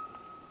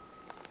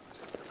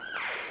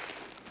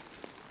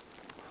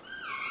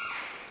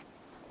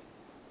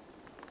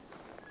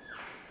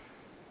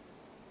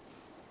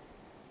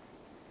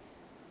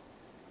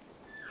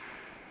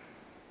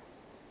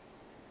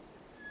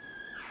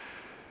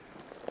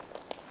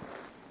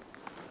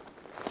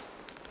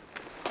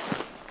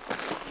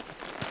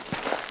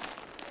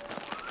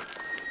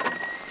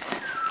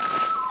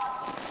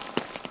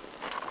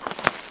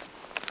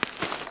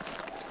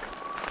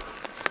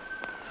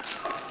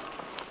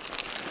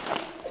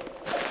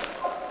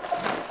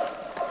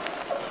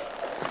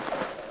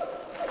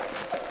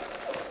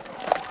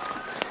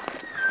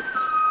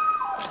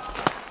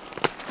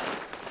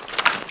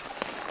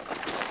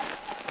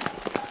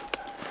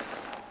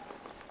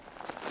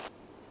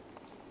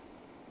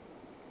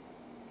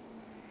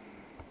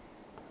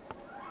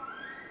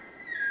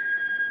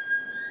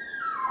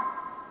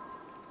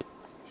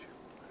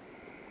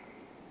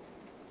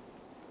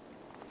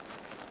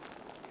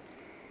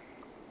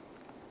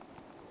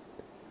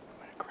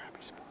 I'm in a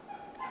crappy spot.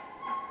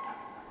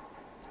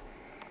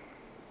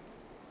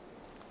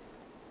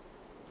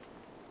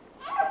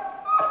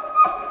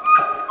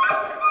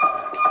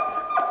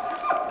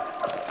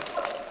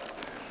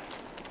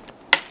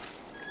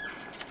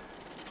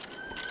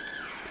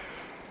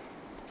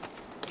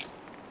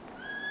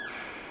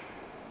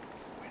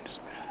 Wind is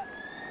bad.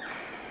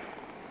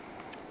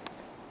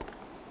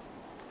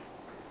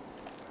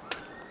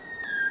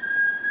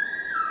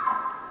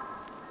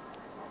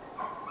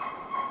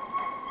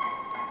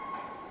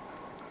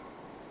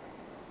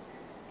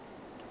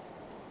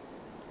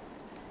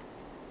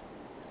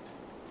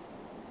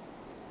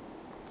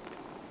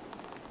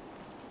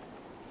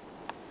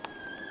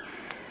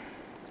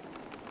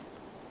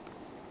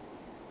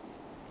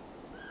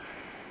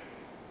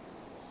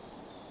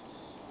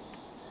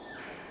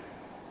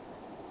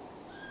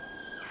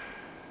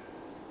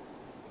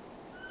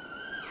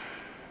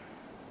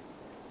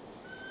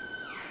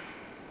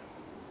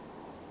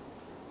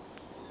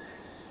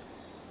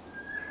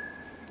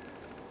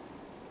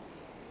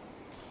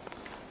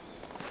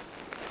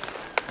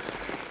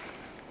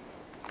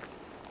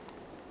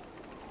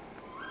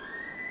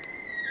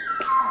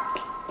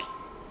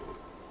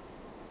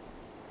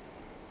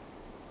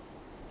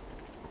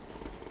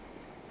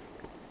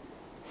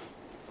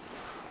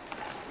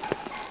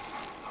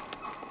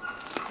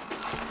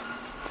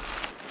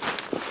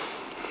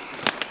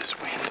 This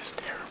wind is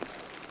terrible.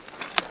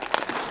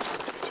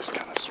 It just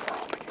kind of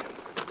swirled again.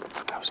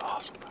 That was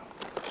awesome though.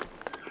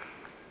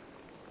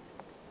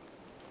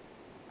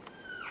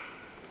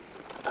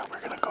 I thought we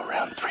were gonna go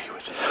round 3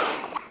 with it.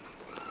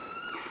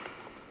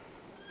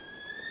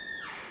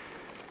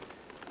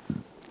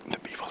 The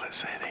people that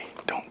say they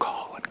don't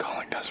call and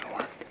calling doesn't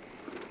work,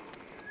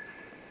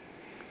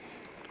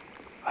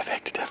 I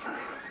beg to differ.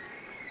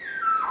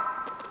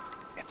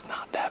 It's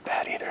not that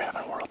bad either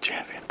having a world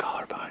champion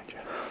caller behind you.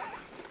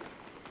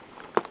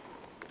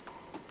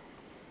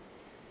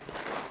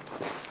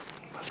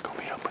 Let's go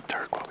meet up with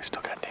Dirk while we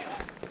still got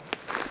daylight.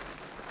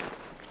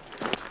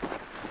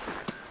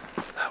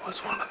 That was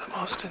one of the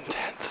most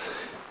intense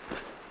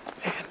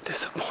and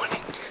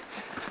disappointing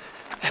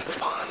and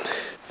fun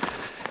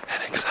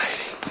and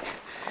exciting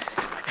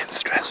and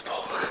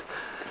stressful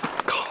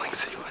calling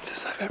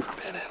sequences I've ever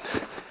been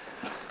in.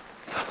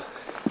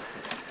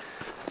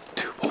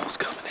 2 bulls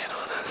coming in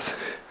on us.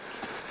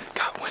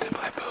 Got winded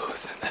by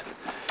both and then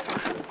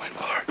went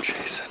hard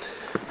chasing.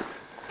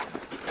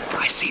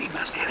 I seen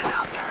him standing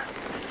out there.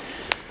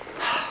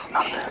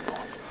 Not a bad bull.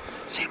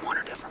 Same one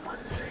or different one?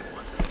 Same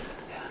one.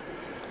 Yeah.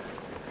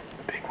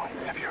 Big one.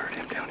 Have you heard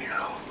him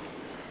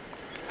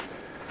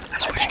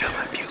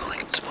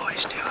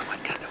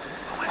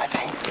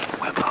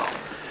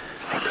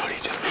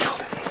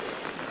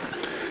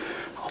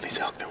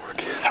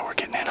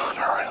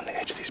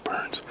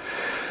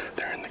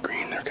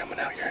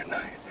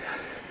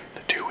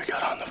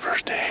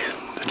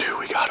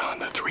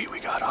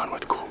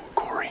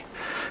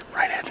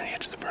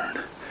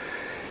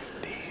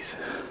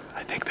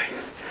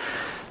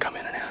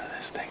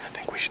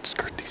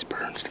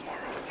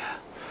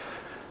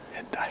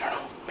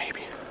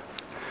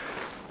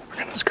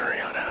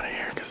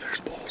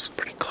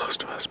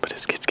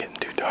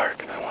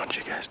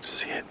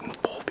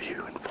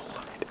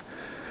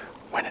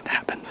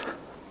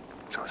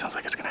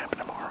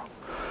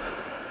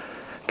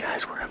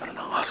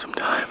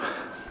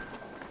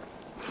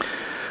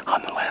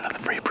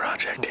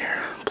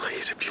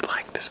guys, if you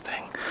like this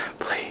thing,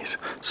 please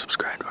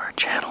subscribe to our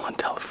channel and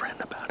tell a friend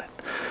about it.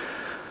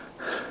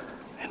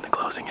 In the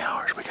closing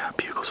hours, we got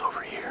bugles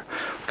over here,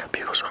 we got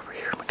bugles over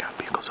here, we got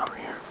bugles over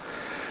here.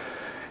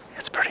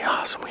 It's pretty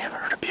awesome. We haven't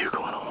heard a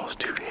bugle in almost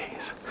 2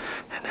 days,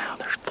 and now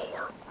there's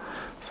 4.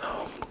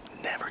 So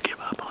never give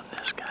up on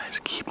this, guys.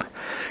 Keep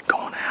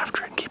going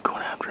after it, keep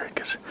going after it,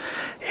 because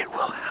it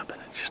will happen.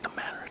 It's just a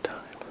matter of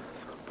time.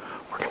 So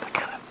we're gonna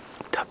kind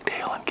of duck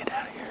tail and get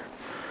out of here.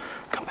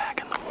 Come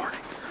back in the morning.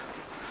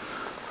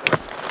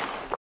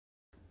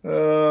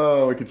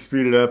 Oh, we could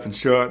speed it up and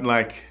show it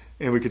in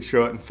and we could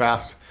show it in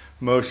fast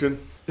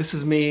motion. This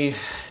is me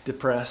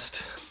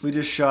depressed. We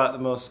just shot the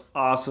most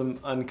awesome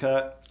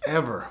uncut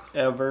Ever.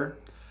 ever.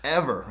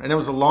 And it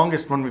was the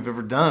longest one we've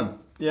ever done.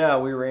 Yeah,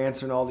 we were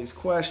answering all these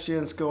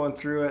questions, going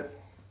through it,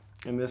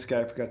 and this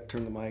guy forgot to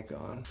turn the mic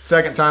on.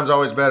 Second time's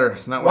always better.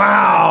 Isn't that what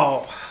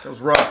Wow! It was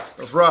rough.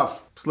 It was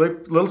rough.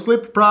 Little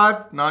sleep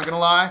deprived, not gonna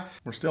lie.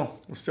 We're still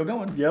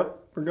going. Yep,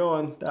 we're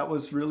going. That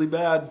was really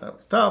bad. That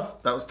was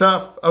tough. That was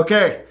tough.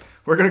 Okay,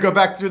 we're gonna go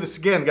back through this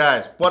again,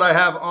 guys. What I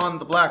have on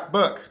the black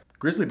book.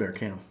 Grizzly bear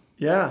cam.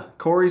 Yeah,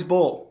 Corey's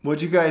bull.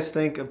 What'd you guys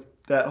think of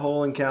that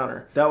whole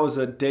encounter? That was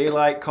a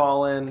daylight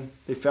call-in.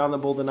 They found the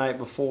bull the night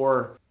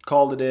before,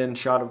 called it in,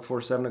 shot it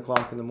before 7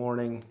 o'clock in the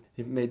morning.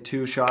 He made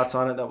 2 shots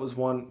on it. That was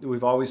one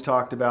we've always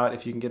talked about.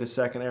 If you can get a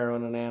second arrow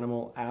in an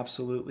animal,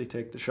 absolutely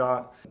take the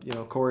shot. You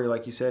know, Corey,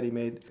 like you said, he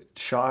made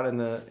shot in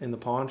the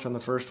paunch on the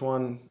first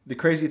one. The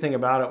crazy thing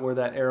about it, where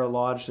that arrow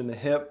lodged in the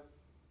hip,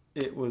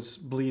 it was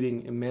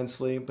bleeding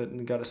immensely, but he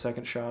got a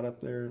second shot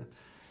up there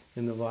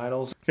in the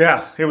vitals.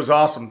 Yeah, it was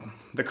awesome.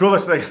 The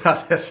coolest thing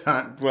about this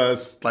hunt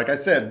was, like I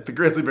said, the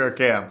grizzly bear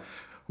cam.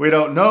 We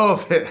don't know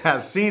if it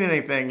has seen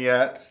anything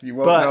yet. You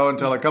won't know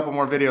until a couple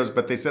more videos,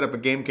 but they set up a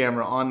game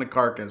camera on the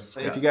carcass.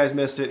 If you guys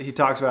missed it, he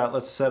talks about,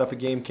 let's set up a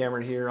game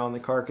camera here on the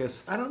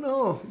carcass. I don't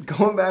know,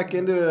 going back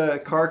into a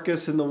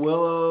carcass in the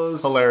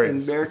willows,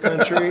 hilarious, in bear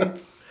country.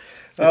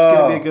 It's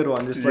going to be a good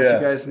one, just let you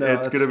guys know.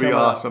 It's going to be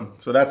awesome.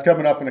 So that's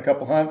coming up in a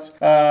couple hunts.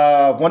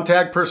 1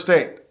 tag per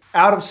state.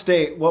 Out of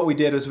state, what we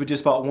did was we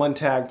just bought 1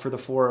 tag for the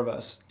 4 of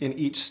us in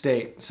each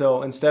state.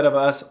 So instead of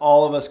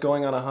all of us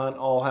going on a hunt,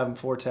 all having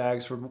 4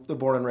 tags for the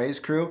born and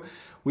raised crew,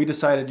 we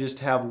decided just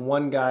to have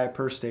 1 guy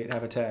per state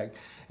have a tag.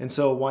 And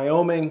so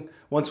Wyoming,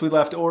 once we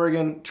left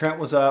Oregon, Trent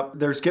was up.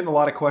 There's getting a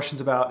lot of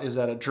questions about, is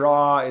that a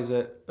draw? Is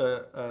it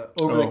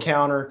over the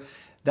counter?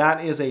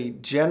 That is a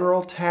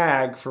general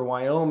tag for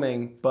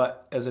Wyoming,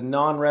 but as a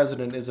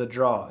non-resident is a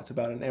draw. It's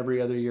about an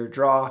every other year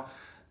draw.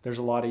 There's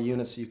a lot of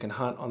units you can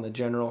hunt on the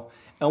general.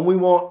 And we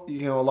won't,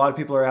 you know, a lot of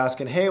people are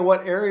asking, hey,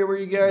 what area were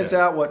you guys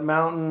at? What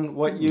mountain?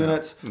 What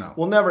units? No.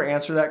 We'll never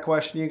answer that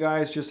question, you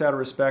guys, just out of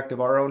respect of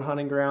our own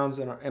hunting grounds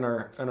and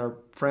our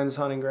friends'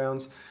 hunting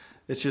grounds.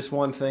 It's just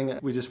one thing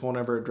that we just won't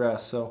ever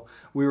address. So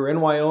we were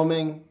in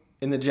Wyoming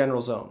in the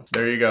general zone.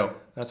 There you go.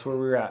 That's where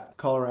we were at.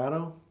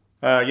 Colorado?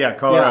 Yeah,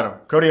 Colorado. Yeah.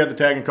 Cody had the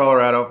tag in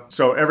Colorado.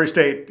 So every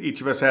state,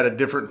 each of us had a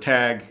different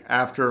tag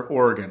after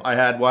Oregon. I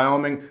had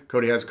Wyoming.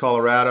 Cody has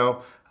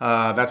Colorado.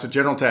 That's a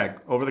general tag,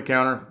 over the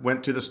counter,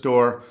 went to the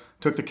store,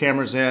 took the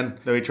cameras in,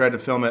 then we tried to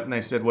film it, and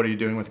they said, what are you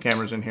doing with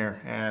cameras in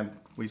here? And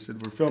we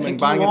said, we're filming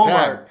buying a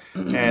tag.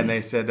 And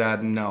they said,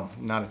 no,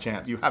 not a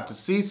chance. You have to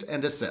cease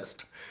and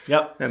desist.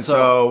 Yep. And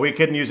so we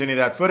couldn't use any of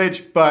that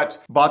footage,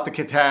 but bought the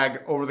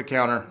tag over the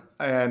counter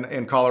and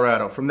in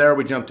Colorado. From there,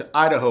 we jumped to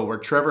Idaho, where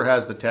Trevor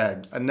has the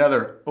tag,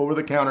 another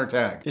over-the-counter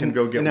tag. Can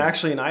go get one. And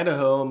actually in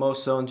Idaho,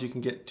 most zones you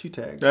can get 2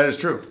 tags. That is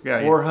true.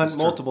 Yeah. Or hunt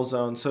multiple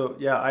zones. So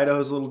yeah,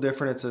 Idaho's a little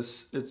different.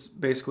 It's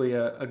basically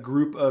a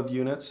group of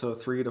units, so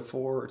 3 to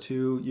 4 or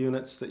 2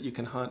 units that you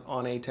can hunt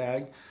on a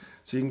tag.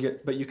 So you can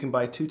get, but you can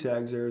buy 2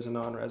 tags there as a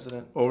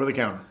non-resident. Over the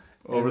counter.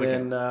 And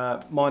then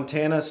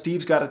Montana,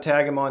 Steve's got a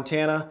tag in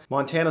Montana.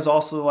 Montana's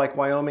also like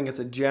Wyoming, it's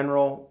a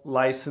general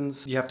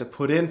license. You have to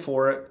put in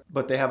for it,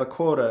 but they have a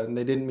quota, and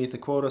they didn't meet the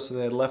quota, so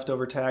they had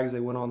leftover tags. They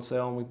went on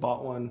sale, and we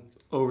bought one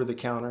over the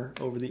counter,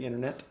 over the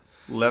internet.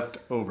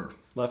 Leftover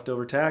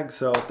tag,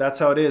 so that's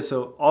how it is.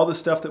 So all the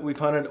stuff that we've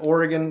hunted,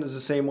 Oregon is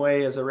the same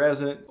way as a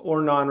resident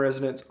or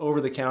non-residents,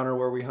 over the counter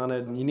where we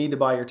hunted. You need to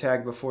buy your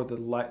tag before the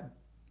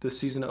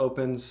season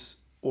opens.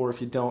 Or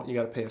if you don't, you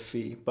got to pay a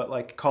fee. But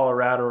like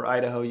Colorado or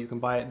Idaho, you can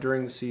buy it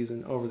during the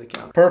season over the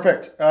counter.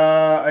 Perfect.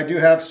 I do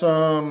have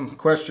some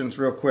questions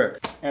real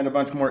quick and a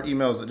bunch more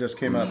emails that just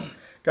came up.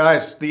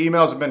 Guys, the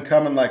emails have been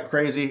coming like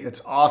crazy.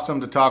 It's awesome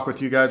to talk with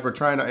you guys. We're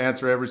trying to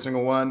answer every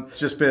single one. It's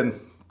just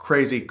been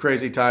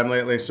crazy time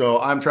lately. So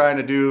I'm trying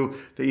to do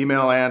the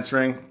email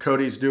answering.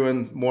 Cody's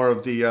doing more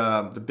of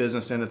the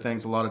business end of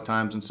things a lot of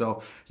times. And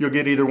so you'll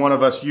get either one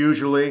of us,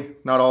 usually,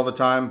 not all the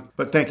time.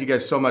 But thank you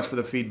guys so much for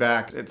the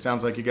feedback. It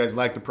sounds like you guys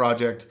like the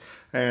project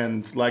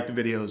and like the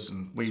videos,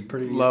 and we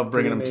love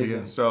bringing them to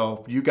you.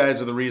 So you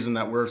guys are the reason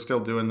that we're still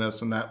doing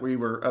this and that we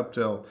were up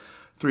till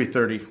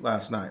 3:30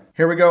 last night.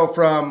 Here we go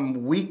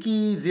from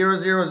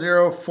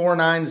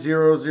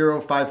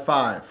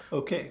Wiki000490055.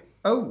 Okay.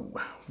 Oh,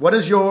 what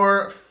is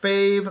your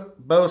fave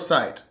bow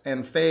sight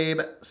and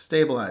fave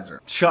stabilizer?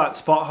 Shot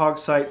spot hog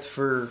sights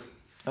for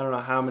I don't know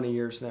how many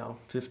years now,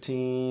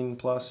 15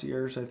 plus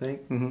years, I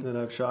think, that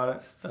I've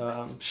shot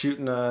it.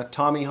 Shooting a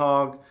Tommy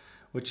Hog,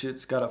 which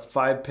it's got a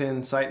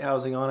 5-pin sight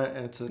housing on it,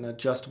 and it's an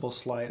adjustable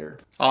slider.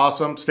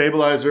 Awesome.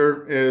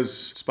 Stabilizer is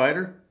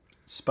Spider?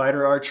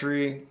 Spider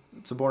Archery.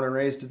 It's a Born and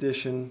Raised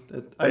edition.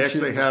 They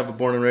actually have a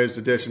Born and Raised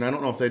edition. I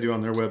don't know if they do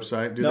on their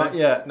website. Do Not they?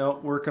 yet. No,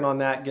 working on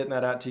that, getting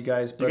that out to you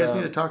guys. But You guys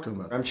need to talk to them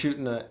about it. I'm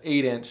shooting an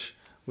 8-inch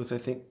with, I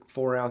think,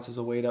 4 ounces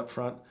of weight up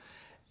front.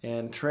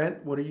 And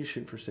Trent, what are you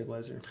shooting for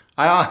stabilizer?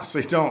 I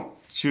honestly don't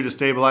shoot a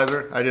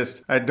stabilizer.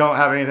 I don't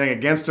have anything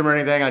against them or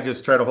anything. I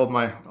just try to hold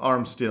my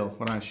arm still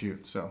when I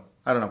shoot. So,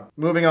 I don't know.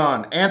 Moving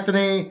on.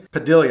 Anthony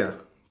Padilla.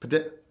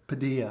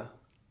 Padilla.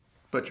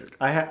 Butchered.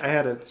 I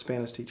had a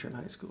Spanish teacher in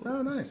high school.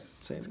 Oh, nice.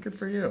 Same. That's good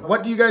for you.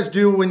 What do you guys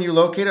do when you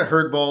locate a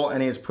herd bull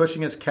and he is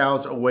pushing his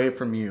cows away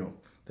from you?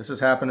 This has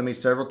happened to me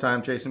several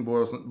times chasing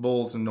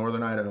bulls in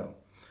northern Idaho.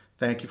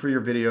 Thank you for your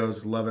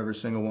videos. Love every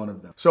single one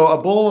of them. So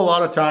a bull, a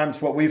lot of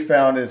times what we've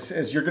found is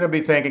you're going to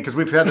be thinking, because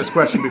we've had this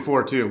question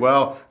before too,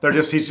 well,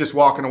 he's just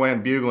walking away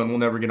and bugling. We'll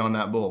never get on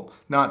that bull.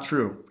 Not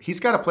true. He's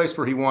got a place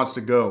where he wants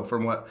to go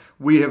from what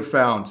we have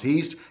found.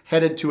 He's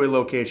headed to a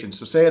location.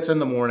 So say it's in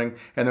the morning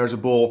and there's a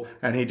bull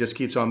and he just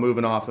keeps on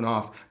moving off and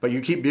off. But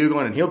you keep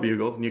bugling and he'll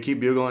bugle, and you keep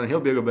bugling and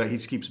he'll bugle, but he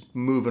keeps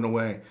moving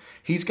away.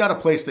 He's got a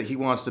place that he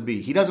wants to be.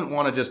 He doesn't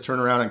want to just turn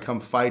around and come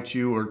fight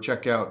you or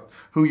check out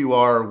who you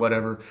are or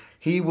whatever.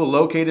 He will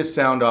locate his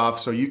sound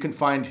off so you can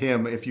find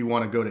him if you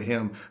want to go to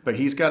him. But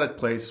he's got a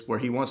place where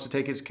he wants to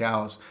take his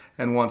cows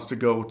and wants to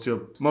go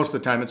to, most of the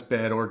time it's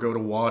bed or go to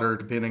water,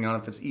 depending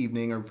on if it's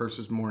evening or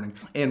versus morning.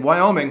 In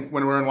Wyoming,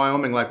 when we're in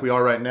Wyoming like we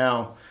are right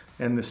now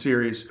in the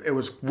series, it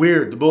was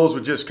weird. The bulls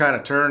would just kind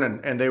of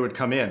turn and they would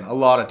come in a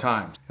lot of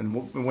times.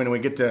 And when we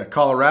get to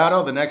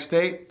Colorado, the next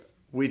state,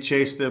 we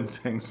chase them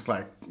things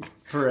like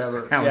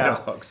forever. Hound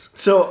dogs.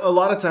 So a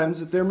lot of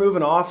times if they're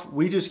moving off,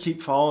 we just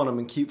keep following them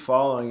and keep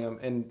following them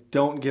and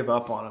don't give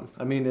up on them.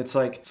 I mean, it's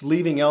like it's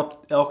leaving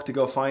elk to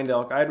go find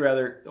elk. I'd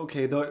rather,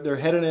 okay, they're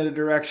heading in a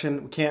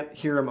direction. We can't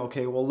hear them.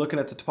 Okay, well, looking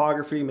at the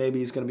topography, maybe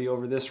he's going to be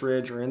over this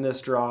ridge or in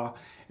this draw.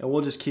 And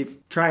we'll just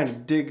keep trying to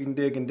dig and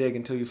dig and dig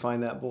until you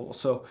find that bull.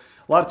 So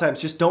a lot of times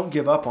just don't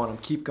give up on them.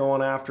 Keep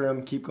going after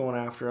them, keep going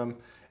after them.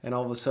 And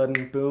all of a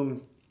sudden,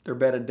 boom, they're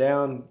bedded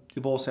down.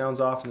 The bull sounds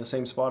off in the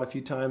same spot a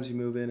few times. You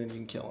move in and you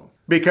can kill him.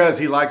 Because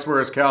he likes where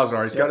his cows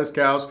are. He's got his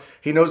cows.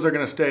 He knows they're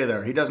going to stay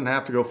there. He doesn't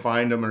have to go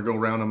find them or go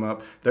round them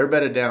up. They're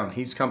bedded down.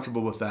 He's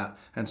comfortable with that.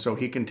 And so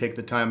he can take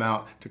the time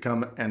out to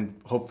come and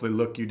hopefully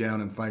look you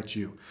down and fight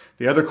you.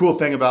 The other cool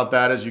thing about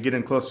that is you get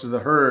in close to the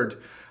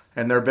herd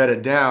and they're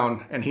bedded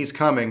down and he's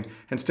coming.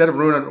 Instead of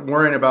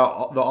worrying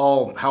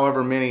about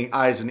however many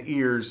eyes and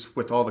ears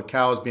with all the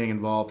cows being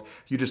involved,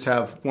 you just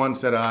have one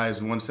set of eyes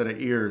and one set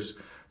of ears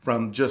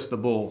from just the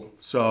bull.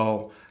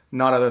 So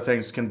not other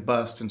things can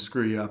bust and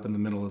screw you up in the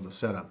middle of the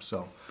setup.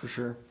 So for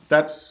sure,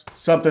 that's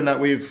something that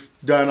we've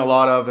done a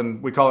lot of,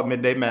 and we call it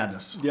midday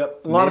madness.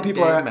 Yep. A lot of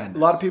people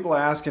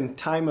are asking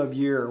time of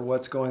year,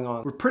 what's going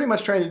on. We're pretty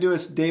much trying to do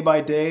this day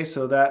by day.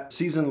 So that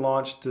season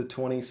launched the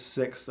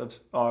 26th of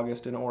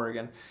August in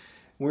Oregon.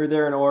 We were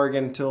there in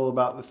Oregon until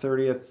about the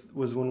 30th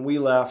was when we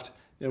left,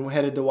 and we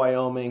headed to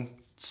Wyoming.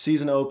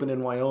 Season opened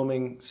in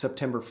Wyoming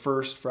September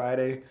 1st,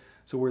 Friday.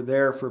 So we're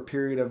there for a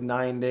period of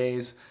 9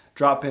 days.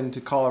 Drop into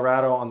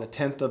Colorado on the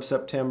 10th of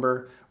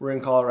September. We're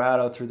in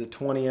Colorado through the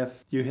 20th.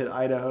 You hit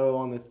Idaho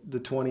on the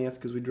 20th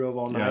because we drove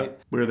all night.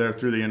 We were there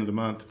through the end of the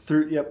month.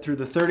 Through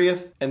the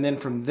 30th. And then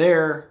from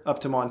there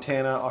up to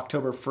Montana,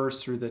 October 1st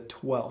through the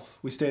 12th.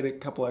 We stayed a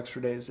couple extra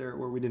days there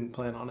where we didn't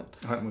plan on it.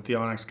 Hunting with the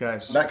Onyx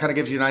guys. That kind of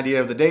gives you an idea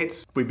of the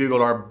dates. We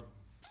bugled our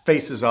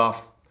faces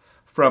off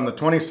from the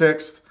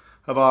 26th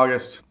of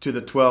August to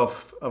the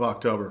 12th of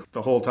October,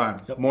 the whole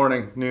time. Yep.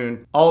 Morning,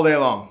 noon, all day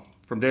long,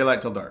 from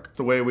daylight till dark.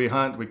 The way we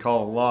hunt, we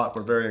call a lot,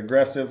 we're very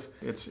aggressive.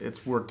 It's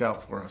worked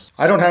out for us.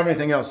 I don't have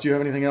anything else. Do you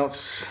have anything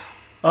else?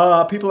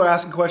 People are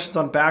asking questions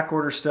on back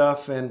order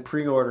stuff and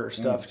pre-order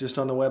stuff just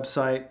on the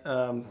website.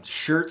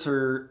 Shirts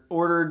are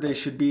ordered. They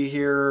should be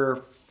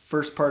here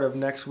first part of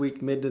next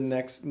week, mid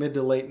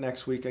to late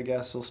next week, I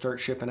guess. They'll start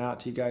shipping out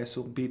to you guys.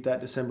 So we'll beat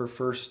that December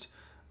 1st.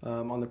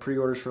 On the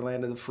pre-orders for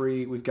Land of the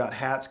Free. We've got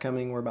hats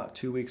coming. We're about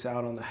 2 weeks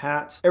out on the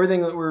hats.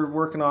 Everything that we're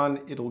working on,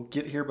 it'll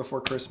get here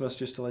before Christmas,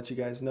 just to let you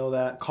guys know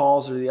that.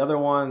 Calls are the other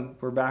one.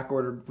 We're back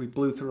ordered. We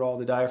blew through all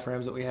the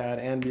diaphragms that we had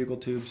and bugle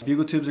tubes.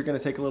 Bugle tubes are going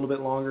to take a little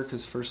bit longer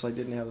because First Light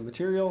didn't have the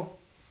material.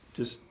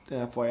 Just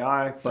an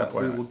FYI. But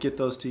we will get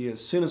those to you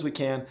as soon as we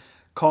can.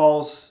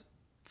 Calls,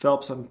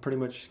 Phelps, I'm pretty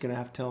much going to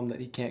have to tell him that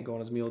he can't go on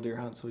his mule deer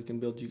hunt so we can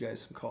build you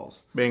guys some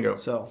calls. Bingo.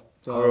 So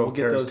we'll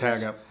get those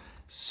tag up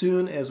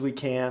soon as we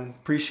can.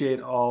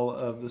 Appreciate all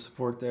of the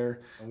support there.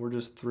 We're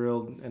just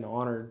thrilled and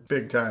honored.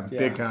 Big time,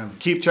 big time.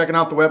 Keep checking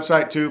out the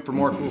website too for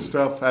more cool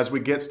stuff as we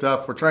get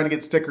stuff. We're trying to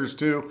get stickers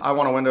too. I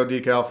want a window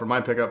decal for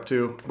my pickup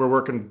too. We're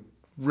working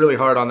really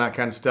hard on that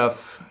kind of stuff.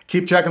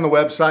 Keep checking the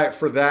website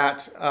for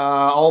that.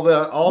 All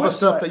the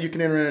stuff that you can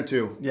enter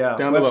into. Yeah,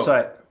 down website.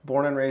 below.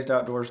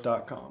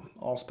 bornandraisedoutdoors.com,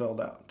 all spelled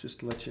out, just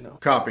to let you know.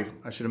 Copy.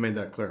 I should have made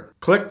that clear.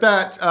 Click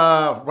that.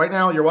 Right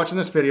now, you're watching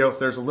this video.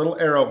 There's a little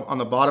arrow on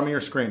the bottom of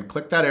your screen.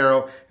 Click that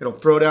arrow. It'll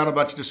throw down a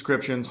bunch of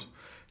descriptions.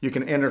 You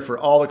can enter for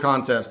all the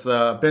contests,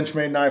 the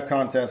Benchmade knife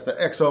contest, the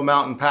XO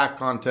Mountain Pack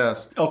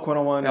contest, Elk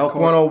 101, Elk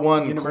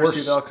 101 University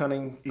course. of Elk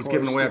Hunting. He's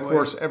giving away a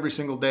course every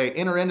single day.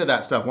 Enter into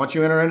that stuff. Once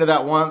you enter into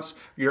that once,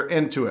 you're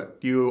into it.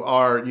 You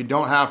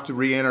don't have to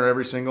re-enter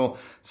every single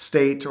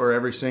state or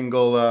every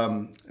single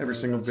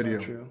video.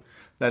 Not true.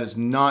 That is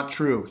not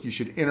true. You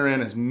should enter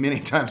in as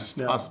many times as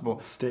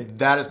possible.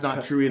 That is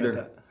not true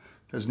either.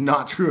 That's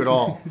not true at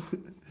all.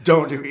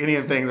 Don't do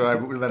anything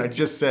that I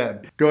just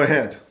said. Go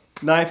ahead.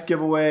 Knife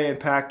giveaway and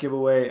pack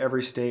giveaway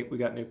every state. We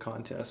got new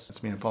contests.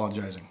 That's me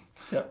apologizing.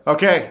 Yep.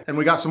 Okay, and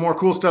we got some more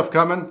cool stuff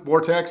coming.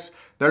 Vortex,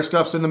 their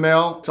stuff's in the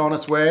mail. It's on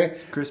its way.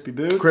 Crispy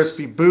boots.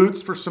 Crispy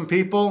boots for some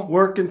people.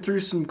 Working through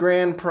some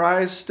grand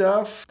prize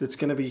stuff that's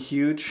going to be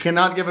huge.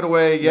 Cannot give it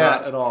away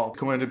yet. Not at all. It's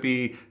going to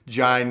be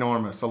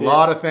ginormous. A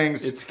lot of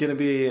things. It's going to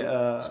be...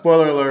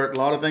 spoiler alert, a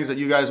lot of things that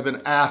you guys have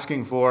been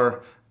asking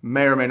for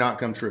may or may not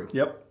come true.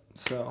 Yep.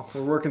 So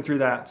we're working through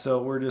that.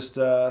 So we're just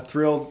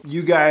thrilled.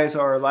 You guys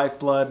are our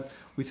lifeblood.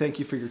 We thank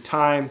you for your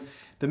time.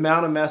 The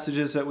amount of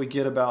messages that we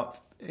get about,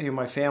 hey,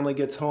 my family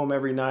gets home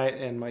every night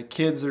and my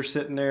kids are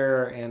sitting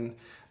there and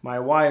my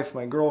wife,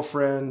 my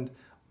girlfriend,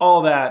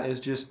 all that is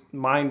just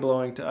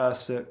mind-blowing to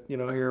us that, you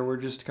know, here we're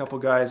just a couple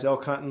guys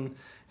elk hunting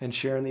and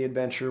sharing the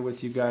adventure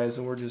with you guys.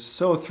 And we're just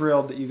so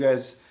thrilled that you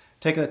guys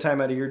taking the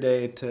time out of your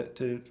day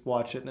to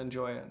watch it and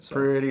enjoy it. So.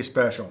 Pretty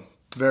special.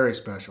 Very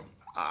special.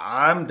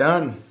 I'm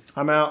done.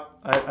 I'm out.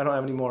 I don't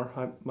have any more.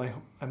 I'm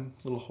a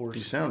little hoarse.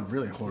 You sound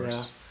really hoarse.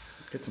 Yeah.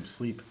 Get some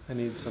sleep. I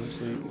need some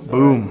sleep.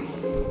 Boom.